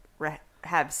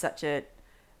have such a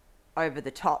over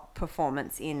the top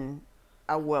performance in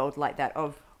a world like that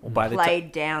of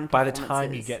played down. By the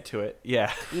time you get to it,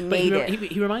 yeah, you But need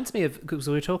it. he reminds me of, because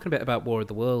we were talking a bit about War of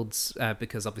the Worlds,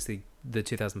 because obviously the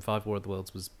 2005 War of the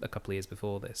Worlds was a couple of years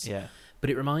before this. yeah, But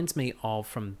it reminds me of,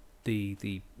 from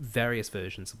the various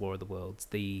versions of War of the Worlds,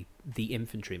 the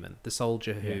infantryman, the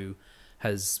soldier who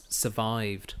has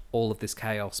survived all of this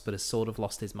chaos but has sort of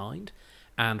lost his mind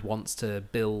and wants to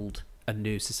build a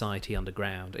new society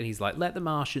underground. And he's like, let the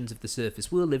Martians of the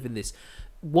surface, we'll live in this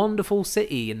wonderful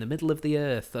city in the middle of the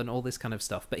earth and all this kind of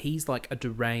stuff. But he's like a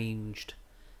deranged,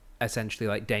 essentially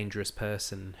like dangerous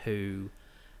person who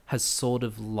has sort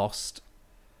of lost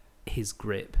his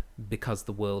grip because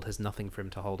the world has nothing for him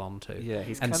to hold on to. yeah.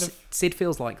 He's And kind of Sid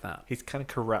feels like that. he's kind of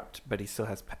corrupt, but he still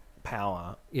has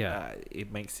power. Yeah.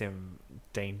 It makes him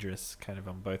dangerous, kind of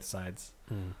on both sides.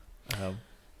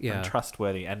 Yeah.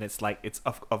 Untrustworthy, and it's like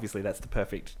obviously that's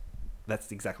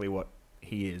exactly what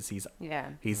he is. He's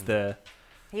the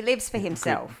He lives for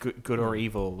himself. good or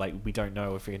evil. Like, we don't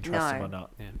know if we can trust him or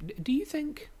not. Yeah. Do you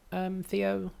think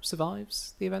Theo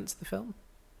survives the events of the film?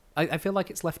 I feel like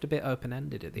it's left a bit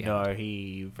open-ended at the end. No,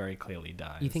 he very clearly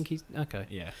dies. You think he's... Okay.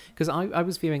 Yeah. Because I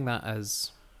was viewing that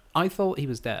as... I thought he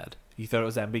was dead. You thought it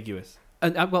was ambiguous?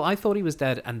 And well, I thought he was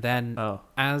dead, and then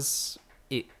as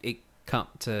it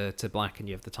cut to black and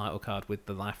you have the title card with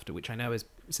the laughter, which I know is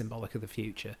symbolic of the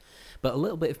future, but a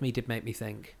little bit of me did make me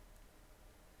think,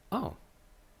 oh,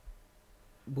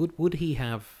 would he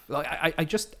have... Like, I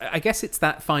guess it's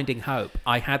that finding hope.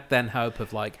 I had then hope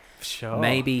of like, Sure.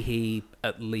 maybe he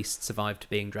at least survived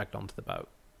being dragged onto the boat,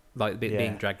 like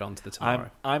being dragged onto the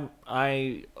tower.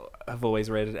 I have always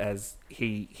read it as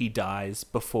he dies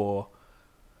before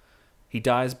Key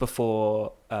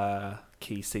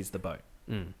sees the boat.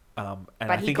 And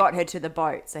But he got her to the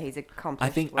boat, so he's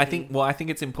accomplished. I think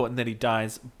it's important that he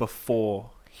dies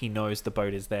before he knows the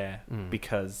boat is there,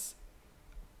 because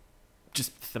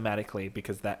just thematically,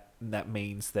 because that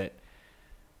means that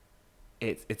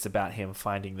it's about him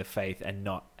finding the faith and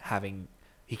not having...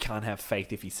 He can't have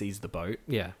faith if he sees the boat.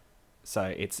 Yeah. So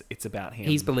it's about him.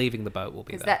 He's believing the boat will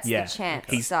be there. That's the chance.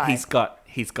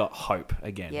 He's got hope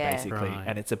again, Yeah. basically, Right.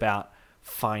 and it's about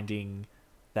finding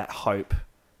that hope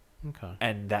Okay.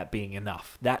 and that being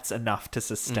enough. That's enough to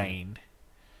sustain.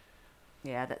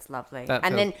 Yeah, that's lovely. That's quite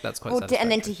and then to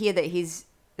satisfactory. hear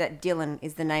that Dylan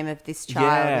is the name of this child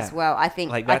Yeah. as well. I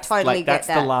think Like, I totally get that's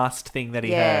that. the last thing that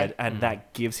he Yeah. heard, and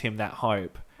that gives him that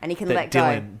hope. And he can that let go.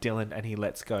 Dylan, and he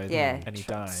lets go. Yeah, and he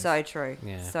dies. So true.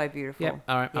 Yeah. So beautiful. Yep.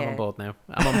 All right. I'm Yeah. on board now.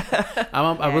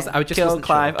 I was just Kill wasn't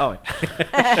Clive sure.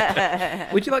 Owen.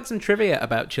 Would you like some trivia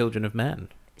about Children of Men?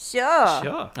 Sure.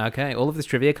 Sure. Okay. All of this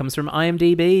trivia comes from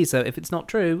IMDb, so if it's not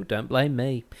true, don't blame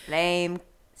me. Blame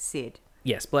Sid.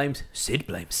 Yes, blames Sid.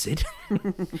 Blames Sid.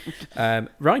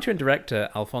 Writer and director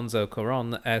Alfonso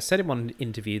Cuarón said in one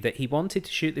interview that he wanted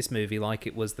to shoot this movie like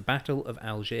it was the Battle of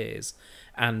Algiers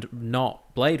and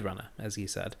not Blade Runner, as he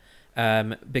said,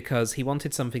 because he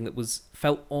wanted something that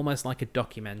felt almost like a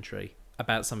documentary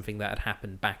about something that had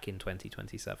happened back in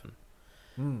 2027,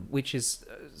 which is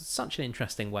such an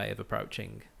interesting way of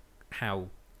approaching how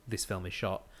this film is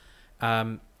shot.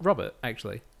 Robert,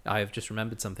 actually, I have just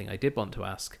remembered something I did want to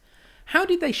ask. How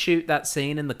did they shoot that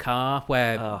scene in the car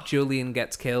where Julian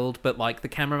gets killed, but like the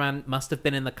cameraman must have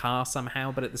been in the car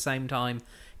somehow, but at the same time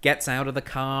gets out of the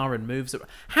car and moves it?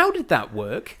 How did that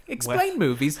work? Explain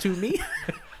movies to me.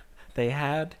 They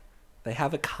have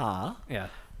a car. Yeah.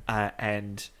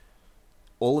 And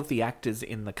all of the actors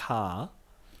in the car,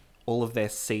 all of their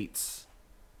seats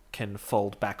can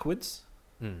fold backwards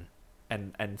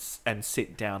and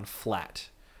sit down flat.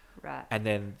 Right. And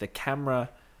then the camera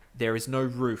there is no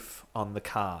roof on the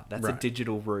car. That's a Right.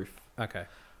 digital roof Okay.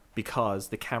 because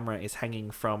the camera is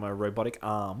hanging from a robotic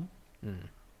arm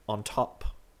on top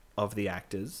of the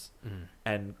actors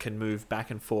and can move back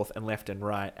and forth and left and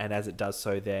right. And as it does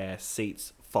so, their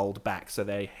seats fold back so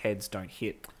their heads don't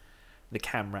hit the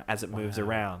camera as it moves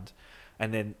around.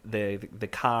 And then the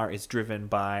car is driven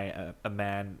by a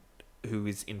man who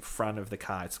is in front of the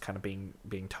car. It's kind of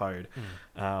being towed.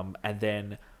 And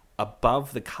then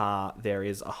above the car, there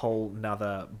is a whole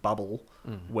nother bubble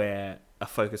where a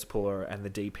focus puller and the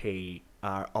DP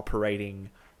are operating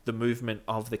the movement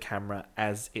of the camera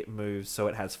as it moves, so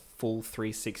it has full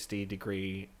 360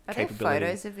 degree Are there capability.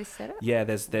 photos of this setup? Yeah,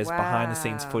 there's behind the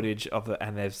scenes Wow. footage of the,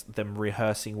 and there's them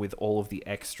rehearsing with all of the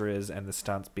extras and the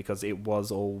stunts because it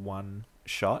was all one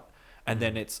shot. And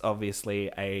then it's obviously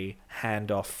a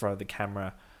handoff for the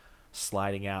camera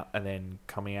sliding out and then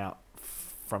coming out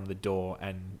from the door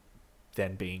and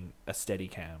then being a steady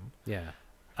cam. Yeah.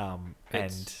 And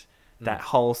It's- that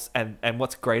whole and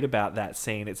what's great about that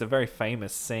scene, it's a very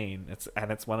famous scene.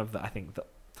 It's one of the, I think,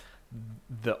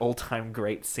 the all-time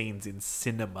great scenes in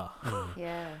cinema.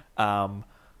 Yeah.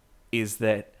 Is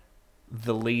that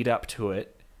the lead up to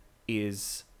it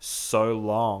is so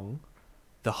long.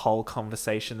 The whole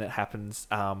conversation that happens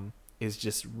is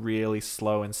just really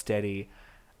slow and steady,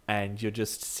 and you're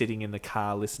just sitting in the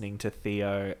car listening to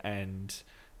Theo and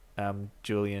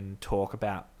Julian talk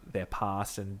about their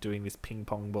past and doing this ping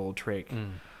pong ball trick.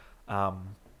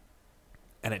 And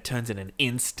it turns in an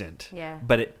instant. Yeah.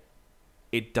 But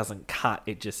it doesn't cut.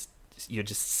 You're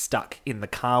just stuck in the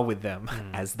car with them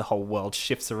as the whole world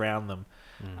shifts around them.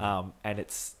 And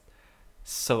it's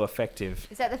so effective.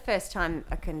 Is that the first time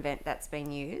a convent that's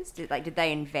been used? Did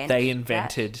they invent? They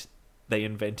that?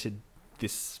 invented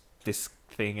this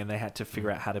thing, and they had to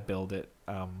figure out how to build it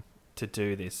to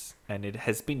do this, and it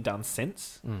has been done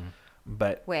since.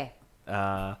 But Where?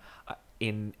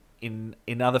 In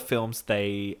other films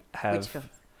they have. Which film?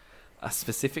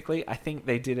 Specifically, I think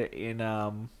they did it in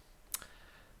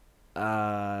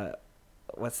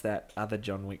what's that other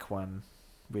John Wick one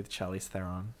with Charlize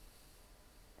Theron?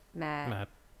 Mad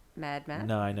Man?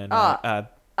 No.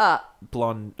 Oh.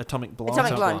 Blonde, Atomic Blonde.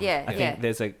 Atomic Blonde, yeah, I yeah.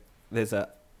 think there's a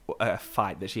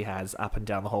fight that she has up and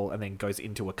down the hall, and then goes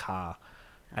into a car,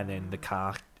 and then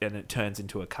it turns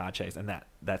into a car chase, and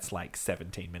that's like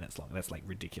 17 minutes long. That's like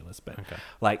ridiculous, but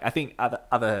like I think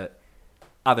other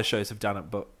shows have done it,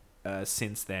 but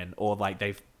since then, or like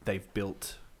they've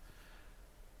built,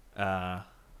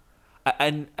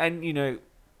 and you know,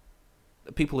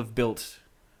 people have built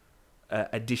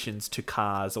additions to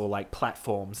cars or like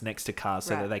platforms next to cars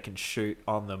so that they can shoot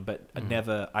on them, but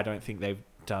I don't think they've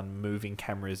done moving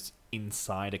cameras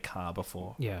inside a car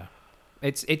before. Yeah.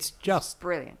 It's just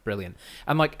brilliant.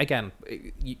 And like, again,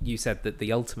 you said that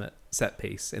the ultimate set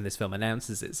piece in this film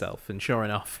announces itself, and sure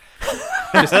enough,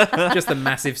 just the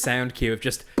massive sound cue of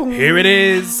just, here it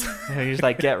is. You're just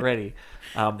like, get ready.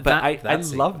 But I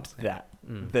loved sequence, that.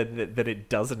 That it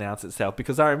does announce itself,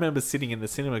 because I remember sitting in the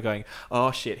cinema going,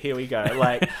 "Oh shit, here we go!"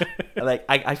 Like,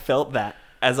 I felt that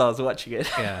as I was watching it.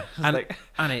 Yeah,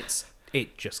 and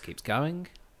it just keeps going,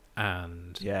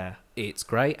 and it's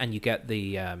great. And you get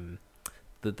the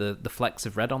flecks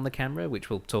of red on the camera, which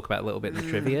we'll talk about a little bit in the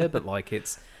trivia. But like,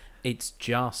 it's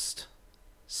just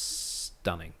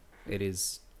stunning. It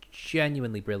is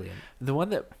genuinely brilliant. The one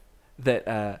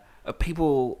that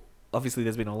people. Obviously,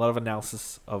 there's been a lot of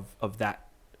analysis of that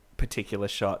particular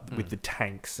shot with the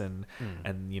tanks and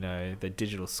you know, the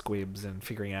digital squibs and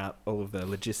figuring out all of the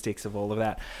logistics of all of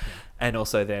that, and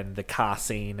also then the car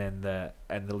scene and the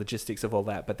logistics of all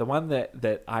that. But the one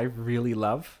that I really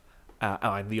love,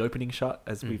 and the opening shot,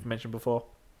 as we've mentioned before,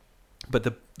 but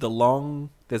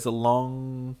there's a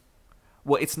long.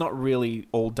 Well, it's not really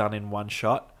all done in one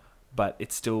shot, but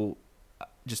it's still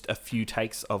just a few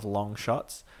takes of long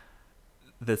shots.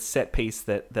 The set piece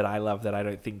that I love, that I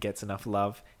don't think gets enough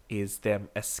love, is them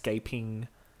escaping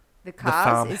The the cars?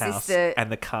 farmhouse, Is this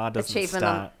and the car doesn't achievement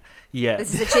start. Yeah,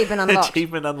 This is achievement unlocked.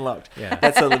 achievement unlocked. Yeah.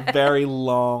 That's a very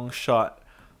long shot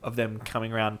of them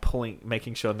coming around,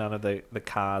 making sure none of the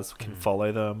cars can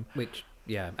follow them. Which,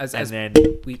 as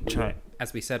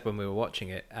we said when we were watching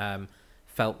it,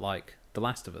 felt like The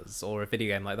Last of Us or a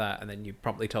video game like that, and then you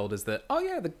promptly told us that,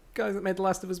 the guys that made The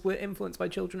Last of Us were influenced by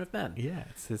Children of Men. Yeah,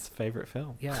 it's his favorite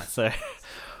film. Yeah.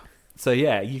 So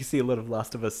yeah, you see a lot of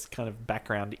Last of Us kind of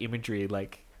background imagery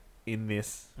like in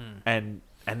this, and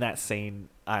that scene.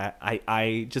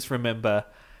 I just remember,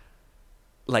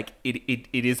 like it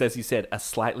is, as you said, a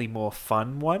slightly more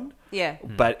fun one. Yeah.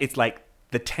 But it's like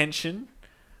the tension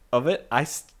of it, I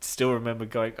still remember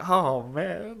going, "Oh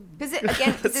man!" Because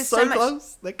again, it's there's so so much.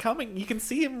 close. They're coming. You can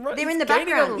see him. Right, They're he's in the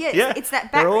gaining on background. them. Yeah, it's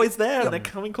that They're back- always there, your- and they're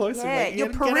coming closer. Yeah, like, your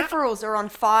get out. peripherals are on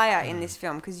fire in this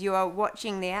film because you are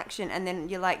watching the action, and then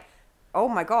you're like, "Oh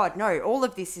my god, no! All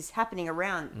of this is happening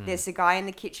around. There's a guy in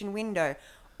the kitchen window.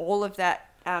 All of that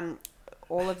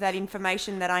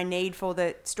information that I need for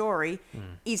the story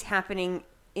is happening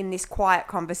in this quiet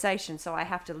conversation. So I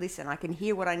have to listen. I can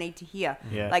hear what I need to hear.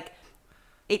 Yeah. Like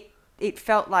it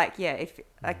felt like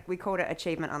like we called it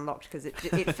achievement unlocked because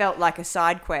it felt like a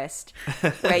side quest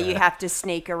where you have to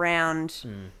sneak around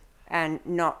and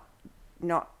not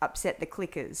upset the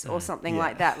clickers or something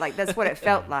like that. Like that's what it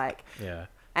felt like. Yeah.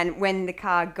 And when the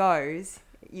car goes,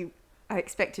 I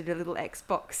expected a little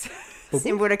Xbox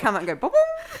symbol to come up and go, boom,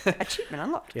 boom, achievement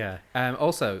unlocked. Yeah.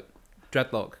 Also,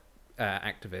 dreadlock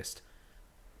activist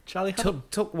Charlie Hunnam.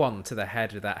 took one to the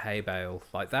head of that hay bale.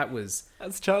 Like that was.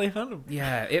 That's Charlie Hunnam.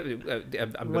 Yeah.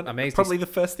 I'm amazed. Probably the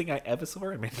first thing I ever saw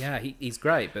him in. Yeah, he's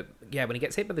great, but yeah, when he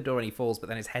gets hit by the door and he falls, but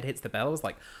then his head hits the bell, I was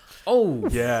like, oh,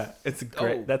 Yeah, it's a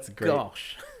great. oh, that's great.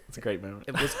 Gosh, It's a great moment.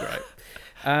 it was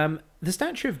great. The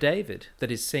statue of David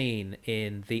that is seen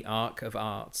in the Ark of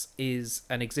Arts is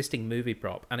an existing movie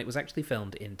prop, and it was actually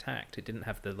filmed intact. It didn't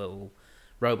have the little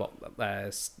robot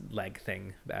leg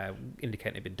thing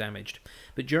indicating it had been damaged.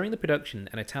 But during the production,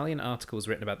 an Italian article was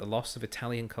written about the loss of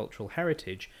Italian cultural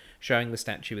heritage, showing the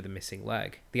statue with a missing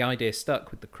leg. The idea stuck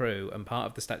with the crew, and part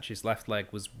of the statue's left leg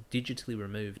was digitally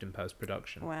removed in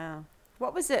post-production. Wow.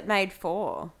 What was it made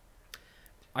for?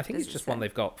 I think Does it's it just say? one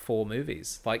they've got 4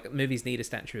 movies. Like, movies need a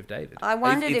statue of David. I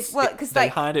wondered It's- if, well, because they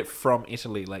like, hired it from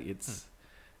Italy. Like it's.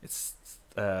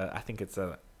 I think it's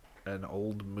an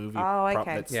old movie. oh, prop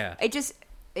okay. that's- Yeah.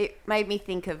 It made me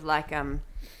think of like,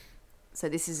 so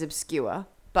this is obscure,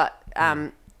 but,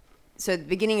 so the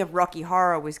beginning of Rocky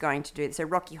Horror was going to do it. So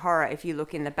Rocky Horror, if you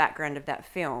look in the background of that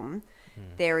film,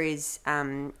 there is,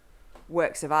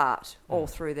 works of art all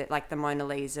through that, like the Mona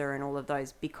Lisa and all of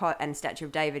those, and Statue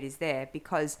of David is there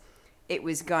because it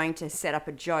was going to set up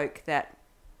a joke that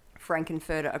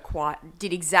Frankenfurter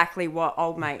did exactly what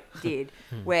Old Mate did,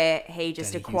 where he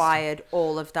just Danny acquired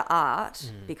all of the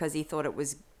art because he thought it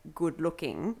was good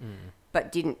looking,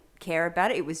 but didn't care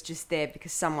about it. It was just there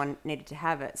because someone needed to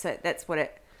have it. So that's what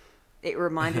it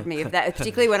reminded me of that,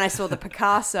 particularly when I saw the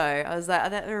Picasso. I was like, oh,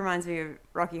 that reminds me of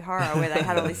Rocky Horror, where they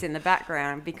had all this in the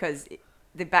background because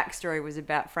the backstory was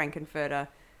about Frankenfurter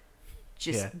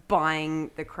just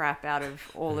buying the crap out of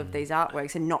all of these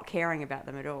artworks and not caring about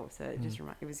them at all. So it just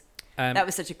that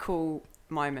was such a cool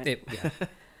moment.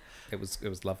 It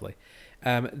was lovely.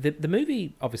 The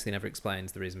movie obviously never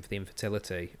explains the reason for the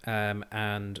infertility,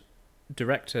 and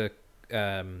director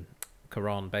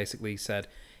Caron basically said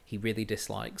he really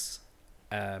dislikes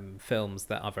films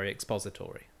that are very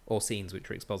expository or scenes which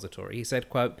are expository. He said,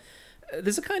 quote,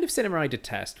 "There's a kind of cinema I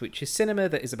detest, which is cinema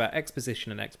that is about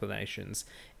exposition and explanations.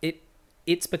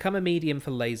 It's become a medium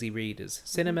for lazy readers.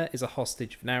 Cinema is a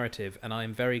hostage of narrative, and I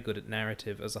am very good at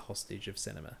narrative as a hostage of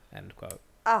cinema." End quote.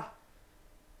 Oh,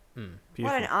 what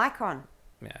Beautiful. an icon.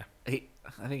 Yeah.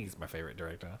 I think he's my favorite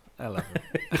director. I love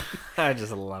him. I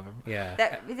just love him. Yeah.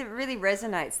 It really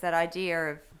resonates, that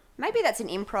idea of, maybe that's an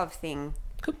improv thing.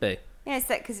 Could be. Yeah, it's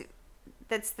that, because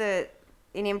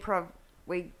in improv,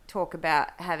 we talk about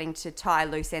having to tie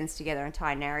loose ends together and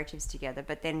tie narratives together,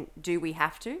 but then do we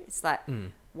have to? It's like,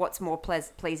 what's more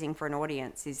pleasing for an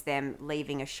audience is them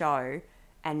leaving a show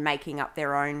and making up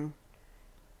their own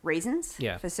reasons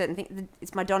for certain things.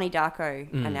 It's my Donnie Darko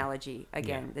analogy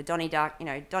again. Yeah. The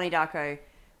Donnie Darko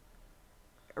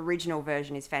original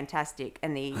version is fantastic,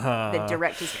 and the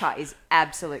director's cut is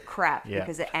absolute crap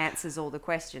because it answers all the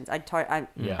questions. I'm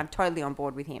totally on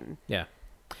board with him. Yeah.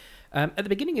 At the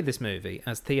beginning of this movie,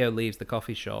 as Theo leaves the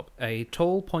coffee shop, a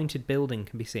tall, pointed building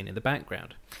can be seen in the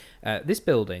background. This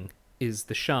building is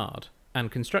the Shard,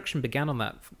 and construction began on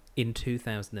that in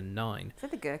 2009. Is that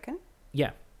the Gherkin?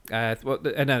 Yeah.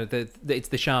 It's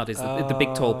the Shard, is the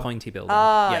big, tall, pointy building.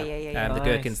 Oh, yeah. The Nice.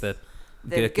 Gherkin's the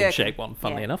Gherkin-shaped one,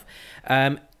 funnily enough.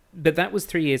 But that was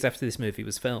 3 years after this movie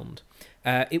was filmed.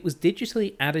 It was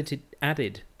digitally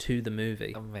added to the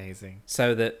movie. Amazing.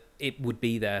 So that it would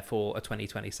be there for a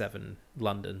 2027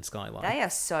 London skyline. They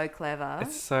are so clever.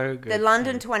 It's so good. The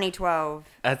London 2012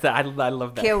 I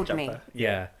love that. killed jumper. me.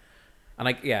 Yeah. And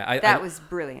That was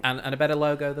brilliant. and a better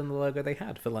logo than the logo they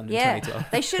had for London Yeah,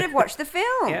 2012. they should have watched the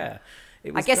film. Yeah.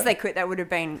 It I was guess great. they could. That would have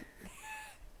been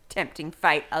tempting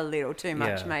fate a little too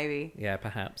much, Yeah. maybe. Yeah,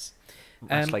 perhaps.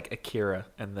 Much like Akira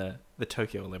and the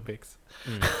Tokyo Olympics.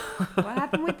 What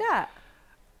happened with that?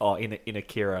 Oh, in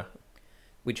Akira,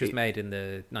 Which was made in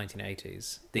the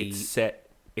 1980s. it's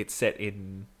set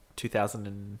in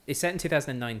 2000 It's set in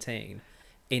 2019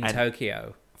 in And-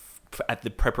 Tokyo. at the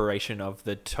preparation of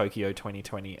the Tokyo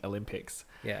 2020 Olympics,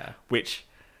 Yeah. which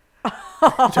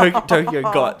Tokyo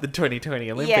got the 2020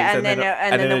 Olympics, Yeah, and then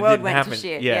the it world didn't went to happen.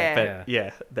 shit, Yeah, yeah. but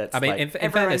yeah, that's I mean, like, in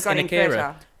Everyone fairness, got in in Akira,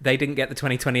 Feta. they didn't get the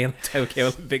 2020 Tokyo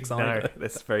Olympics no, either.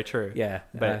 that's very true. Yeah.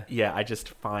 But yeah, I just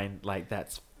find like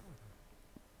that's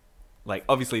like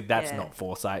obviously that's Yeah. not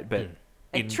foresight, but in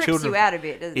It trips children you out a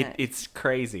bit, doesn't it? it's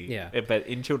crazy. Yeah. But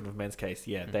in Children of Men's case,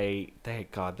 yeah, they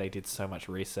did so much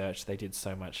research, they did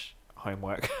so much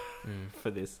homework for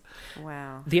this.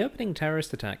 Wow. The opening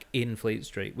terrorist attack in Fleet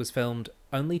Street was filmed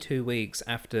only 2 weeks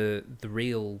after the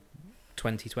real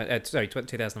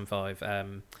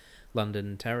 2005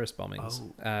 London terrorist bombings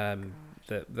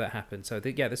that happened. So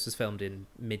this was filmed in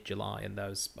mid-July, and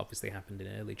those obviously happened in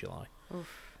early July,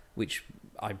 which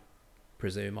I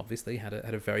presume obviously had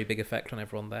a very big effect on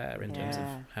everyone there in terms of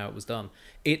Yeah. how it was done.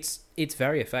 It's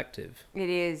very effective. It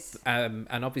is. And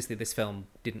obviously this film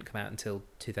didn't come out until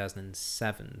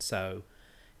 2007, so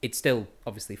it's still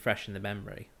obviously fresh in the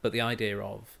memory. But the idea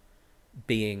of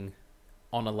being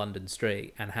on a London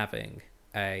street and having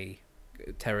a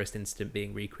terrorist incident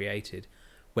being recreated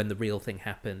when the real thing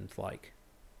happened like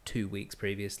 2 weeks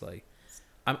previously,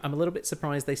 I'm a little bit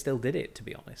surprised they still did it, to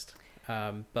be honest.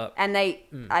 But And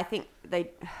I think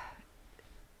they,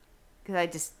 because I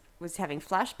just was having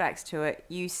flashbacks to it.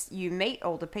 You meet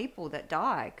all the people that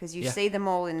die because you Yeah. see them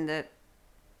all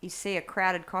you see a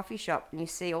crowded coffee shop and you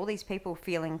see all these people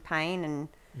feeling pain and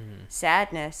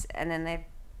sadness, and then they're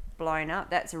blown up.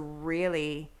 That's a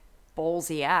really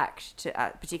ballsy act, to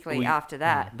particularly after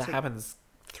that. That happens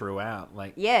throughout.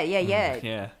 Like Yeah.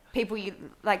 yeah, People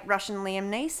like Russian Liam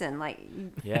Neeson, like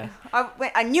yeah.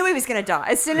 I knew he was going to die.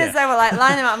 As soon as they were like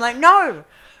lining them up, I'm like, no,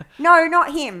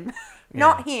 not him.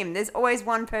 Not him. There's always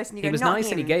one person you he go, was not nice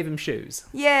him. and he gave him shoes. How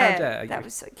Yeah, dare that you.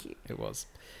 was so cute. It was.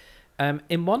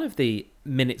 In one of the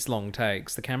minutes-long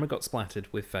takes, the camera got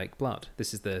splattered with fake blood.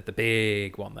 This is the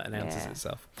big one that announces Yeah.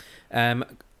 itself.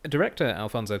 Director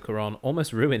Alfonso Cuarón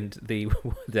almost ruined the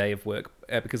day of work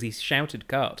because he shouted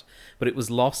cut, but it was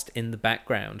lost in the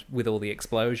background with all the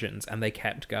explosions, and they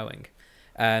kept going.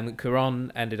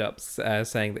 Cuarón ended up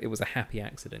saying that it was a happy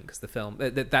accident because the film,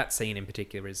 that scene in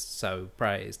particular, is so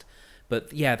praised.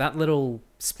 But yeah, that little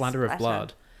splatter of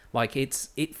blood, like it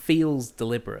feels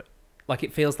deliberate. Like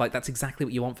it feels like that's exactly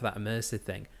what you want for that immersive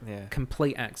thing. Yeah.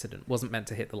 Complete accident. Wasn't meant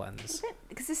to hit the lens.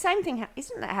 Because the same thing,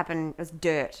 isn't that happen as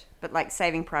Dirt, but like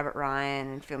Saving Private Ryan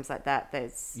and films like that,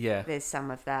 there's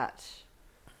some of that.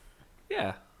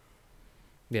 Yeah.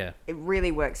 Yeah. It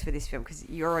really works for this film because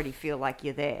you already feel like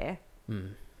you're there.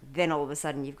 Then all of a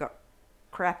sudden you've got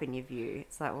crap in your view.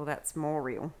 It's like, well, that's more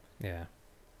real. Yeah.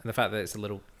 And the fact that it's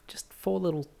just 4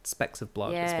 little specks of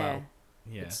blood as well.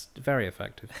 Yeah. It's very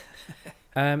effective.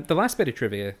 The last bit of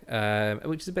trivia,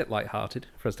 which is a bit light-hearted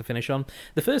for us to finish on.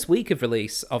 The first week of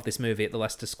release of this movie at the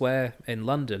Leicester Square in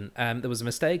London, there was a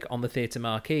mistake on the theatre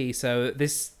marquee, so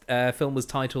this film was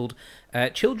titled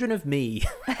Children of Me.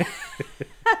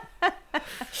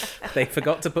 They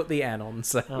forgot to put the N on,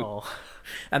 so... Oh.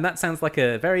 And that sounds like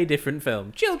a very different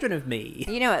film. Children of Me.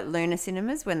 You know, at Luna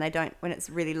Cinemas, when it's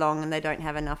really long and they don't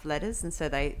have enough letters, and so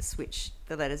they switch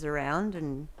the letters around,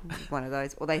 and one of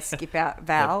those, or they skip out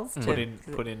vowels. Put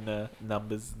in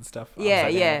numbers and stuff. Yeah,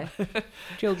 upside yeah, down.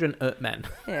 Children of Men.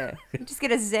 yeah. You just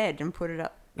get a Z and put it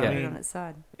up, Yeah. put it on its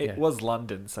side. It Yeah. was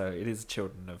London, so it is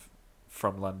children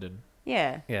from London.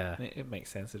 Yeah. Yeah. It makes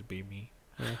sense. It'd be me.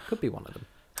 Yeah, could be one of them.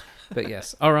 But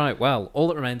yes. All right, well, all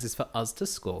that remains is for us to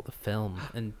score the film.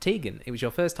 And Tegan, it was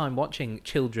your first time watching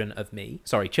Children of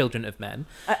Men.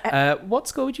 What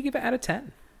score would you give it out of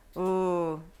 10?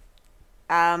 Ooh.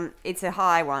 It's a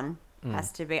high one.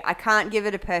 Has to be. I can't give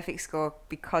it a perfect score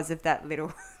because of that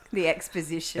the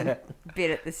exposition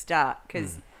bit at the start,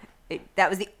 because that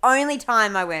was the only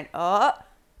time I went, oh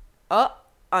no,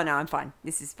 I'm fine.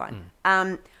 This is fine.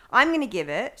 I'm going to give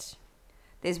it...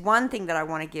 There's one thing that I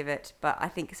want to give it, but I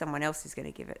think someone else is going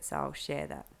to give it, so I'll share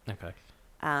that. Okay.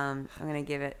 I'm going to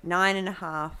give it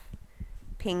 9.5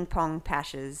 ping pong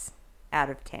pashas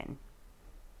out of 10.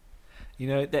 You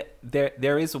know that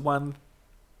there is one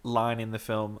line in the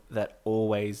film that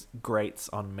always grates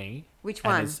on me. Which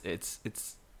and one? It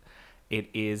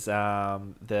is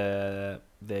the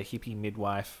hippie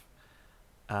midwife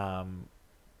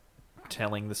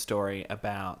telling the story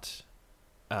about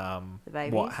The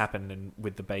babies? what happened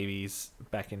with the babies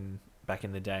back in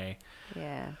the day.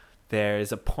 Yeah. There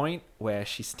is a point where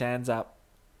she stands up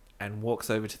and walks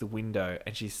over to the window,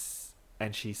 and she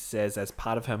says, as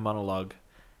part of her monologue,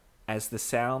 as the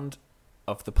sound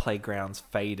of the playgrounds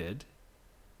faded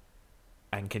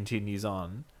and continues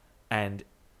on, and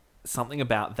something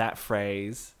about that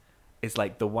phrase is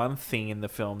like the one thing in the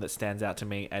film that stands out to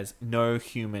me as no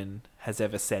human has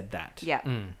ever said that. Yeah.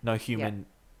 No human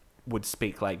would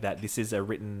speak like that. This is a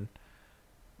written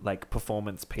like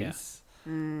performance piece.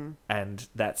 And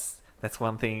that's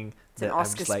one thing It's an that I'm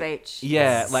Oscar just like, speech.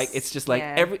 yeah, like it's just like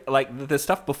Yeah. every like the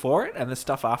stuff before it and the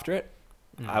stuff after it,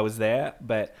 I was there,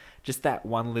 but just that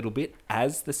one little bit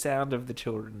as the sound of the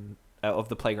children of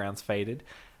the playgrounds faded,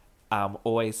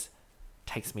 always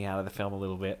takes me out of the film a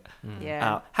little bit.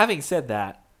 Yeah. Having said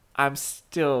that, I'm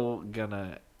still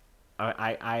gonna.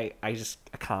 I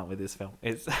can't with this film.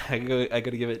 It's I got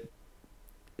to give it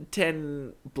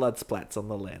 10 blood splats on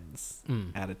the lens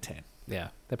out of 10. Yeah,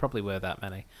 there probably were that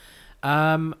many.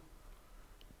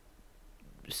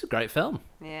 It's a great film.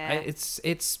 Yeah. It's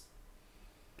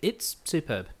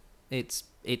superb. It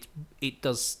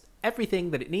does everything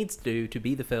that it needs to do to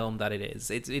be the film that it is.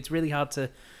 It's really hard to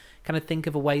kind of think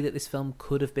of a way that this film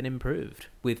could have been improved,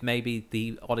 with maybe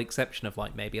the odd exception of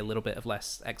like maybe a little bit of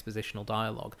less expositional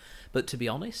dialogue. But to be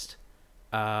honest,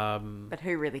 But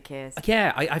who really cares?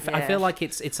 yeah, I Yeah. feel like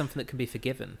it's something that can be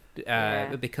forgiven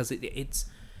because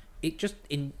it just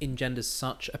engenders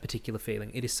such a particular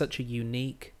feeling. It is such a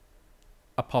unique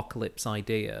apocalypse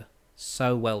idea,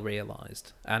 so well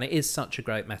realized, and it is such a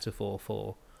great metaphor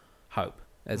for hope,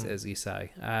 as you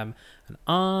say. And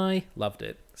I loved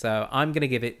it, so I'm gonna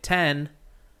give it 10.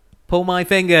 Pull my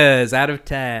fingers out of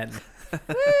 10.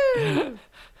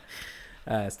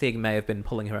 Stegen may have been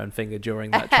pulling her own finger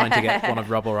during that, trying to get one of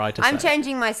Rob or I to I'm say.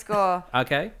 changing my score.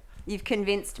 Okay. You've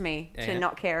convinced me Yeah. to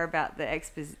not care about the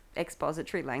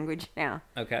expository language now.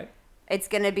 Okay. It's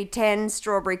going to be 10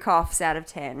 strawberry coughs out of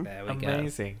 10. There we go.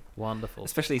 Amazing. Wonderful.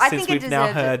 Especially I since think it we've now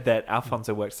deserves it. heard that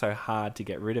Alfonso worked so hard to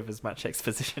get rid of as much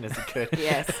exposition as he could.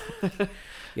 Yes.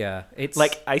 Yeah, it's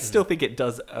Like, I still think it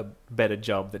does a better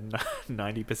job than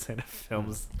 90% of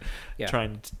films Yeah.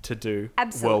 trying to do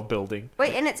Absolutely. world building.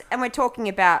 Wait, and we're talking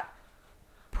about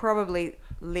probably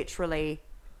literally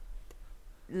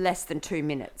less than 2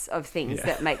 minutes of things Yeah.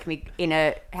 that make me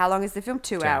how long is the film?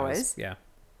 2 hours. Yeah.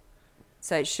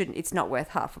 So it's not worth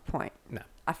half a point. No.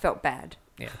 I felt bad.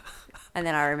 Yeah. And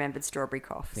then I remembered strawberry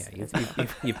coughs. Yeah.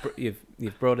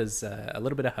 You've brought us a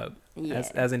little bit of hope, Yeah.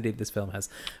 as indeed this film has.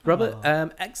 Robert,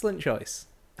 excellent choice.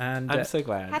 And I'm so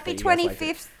glad. Happy that you guys liked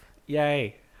 25th. it.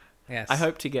 Yay. yes, I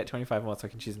hope to get 25 more so I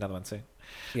can choose another one soon.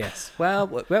 Yes.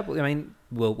 Well, I mean,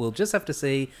 we'll just have to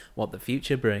see what the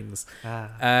future brings.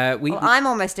 Well, I'm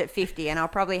almost at 50 and I'll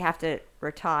probably have to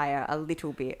retire a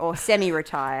little bit or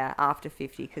semi-retire after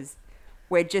 50 because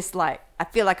we're just like, I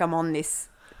feel like I'm on this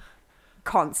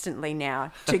constantly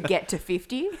now to get to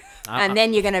 50. And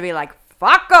then you're going to be like,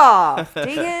 fuck off,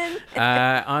 Deegan.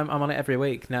 I'm on it every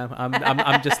week. No,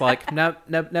 I'm just like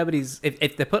nobody's.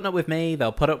 If they're putting up with me,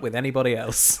 they'll put up with anybody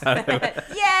else. So,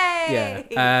 Yay!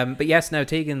 yeah. But yes, no,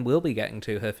 Tegan will be getting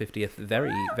to her 50th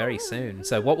very, very soon.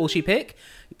 So what will she pick?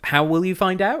 How will you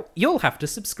find out? You'll have to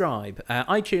subscribe.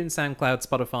 iTunes, SoundCloud,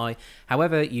 Spotify,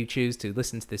 however you choose to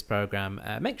listen to this program,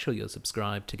 make sure you're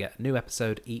subscribed to get a new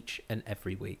episode each and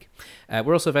every week.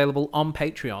 We're also available on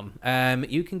Patreon.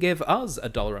 You can give us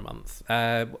 $1 a month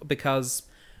because,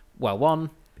 well, one,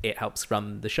 it helps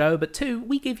run the show, but two,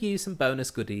 we give you some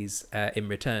bonus goodies in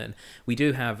return. We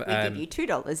do have... We give you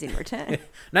 $2 in return.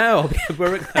 No,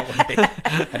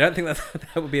 I don't think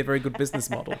that would be a very good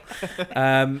business model.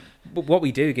 But what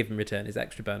we do give in return is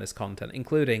extra bonus content,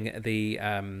 including the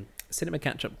Cinema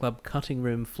Catch-Up Club cutting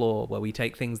room floor, where we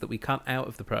take things that we cut out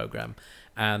of the programme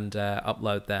and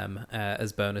upload them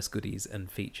as bonus goodies and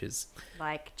features.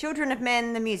 Like Children of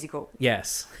Men, the musical.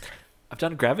 Yes. I've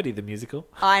done Gravity, the musical.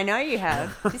 I know you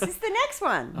have. This is the next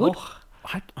one. Would,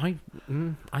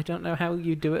 I don't know how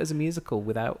you do it as a musical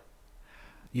without...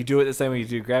 You do it the same way you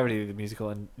do Gravity, the musical,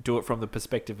 and do it from the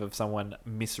perspective of someone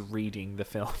misreading the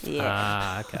film. Yeah.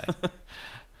 Ah, okay.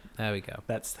 There we go.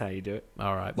 That's how you do it.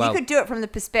 All right. Well, You could do it from the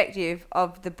perspective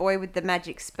of the boy with the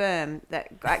magic sperm that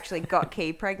actually got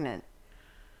Key pregnant.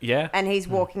 Yeah. And he's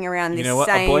walking around this You know what?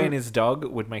 same... A Boy and His Dog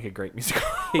would make a great musical.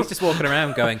 he's just walking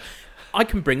around going, I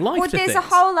can bring life Well, to there's things. a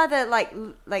whole other like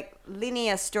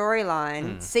linear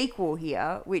storyline sequel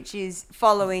here, which is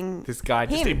following This guy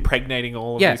just him. impregnating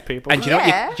all of Yeah. these people. And do you know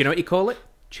Yeah. what you know what you call it?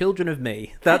 Children of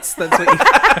Me. That's what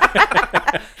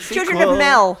you... Children of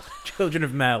Mel. Children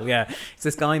of Mel, yeah. It's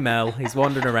this guy Mel. He's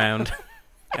wandering around.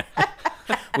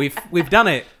 We've done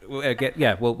it.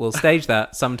 We'll stage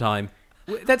that sometime.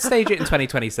 Let's stage it in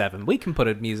 2027. We can put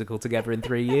a musical together in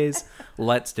 3 years.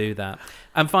 Let's do that.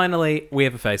 And finally, we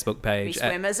have a Facebook Me page.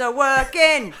 swimmers are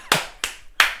working.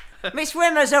 Me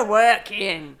swimmers are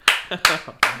working.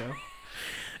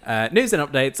 News and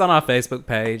updates on our Facebook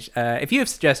page. If you have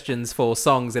suggestions for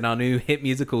songs in our new hit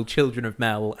musical Children of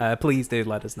Mel, please do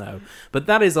let us know. But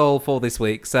that is all for this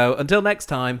week. So until next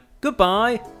time,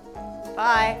 goodbye.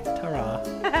 Bye. Ta-ra.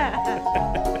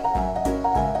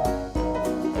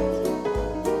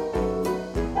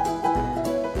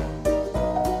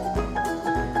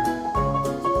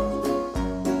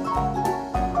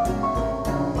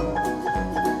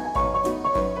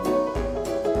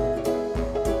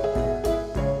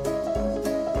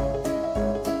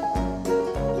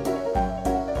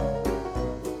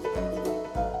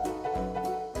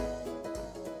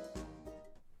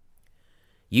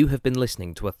 You have been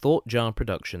listening to a Thought Jar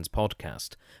Productions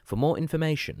podcast. For more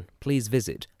information, please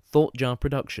visit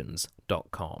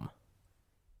thoughtjarproductions.com.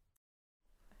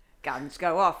 Guns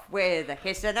go off with a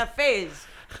hiss and a fizz.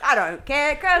 I don't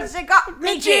care 'cause it got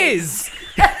me jizz.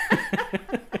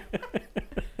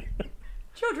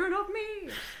 Children of me,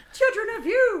 children of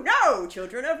you, no,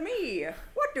 children of me.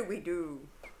 What do we do?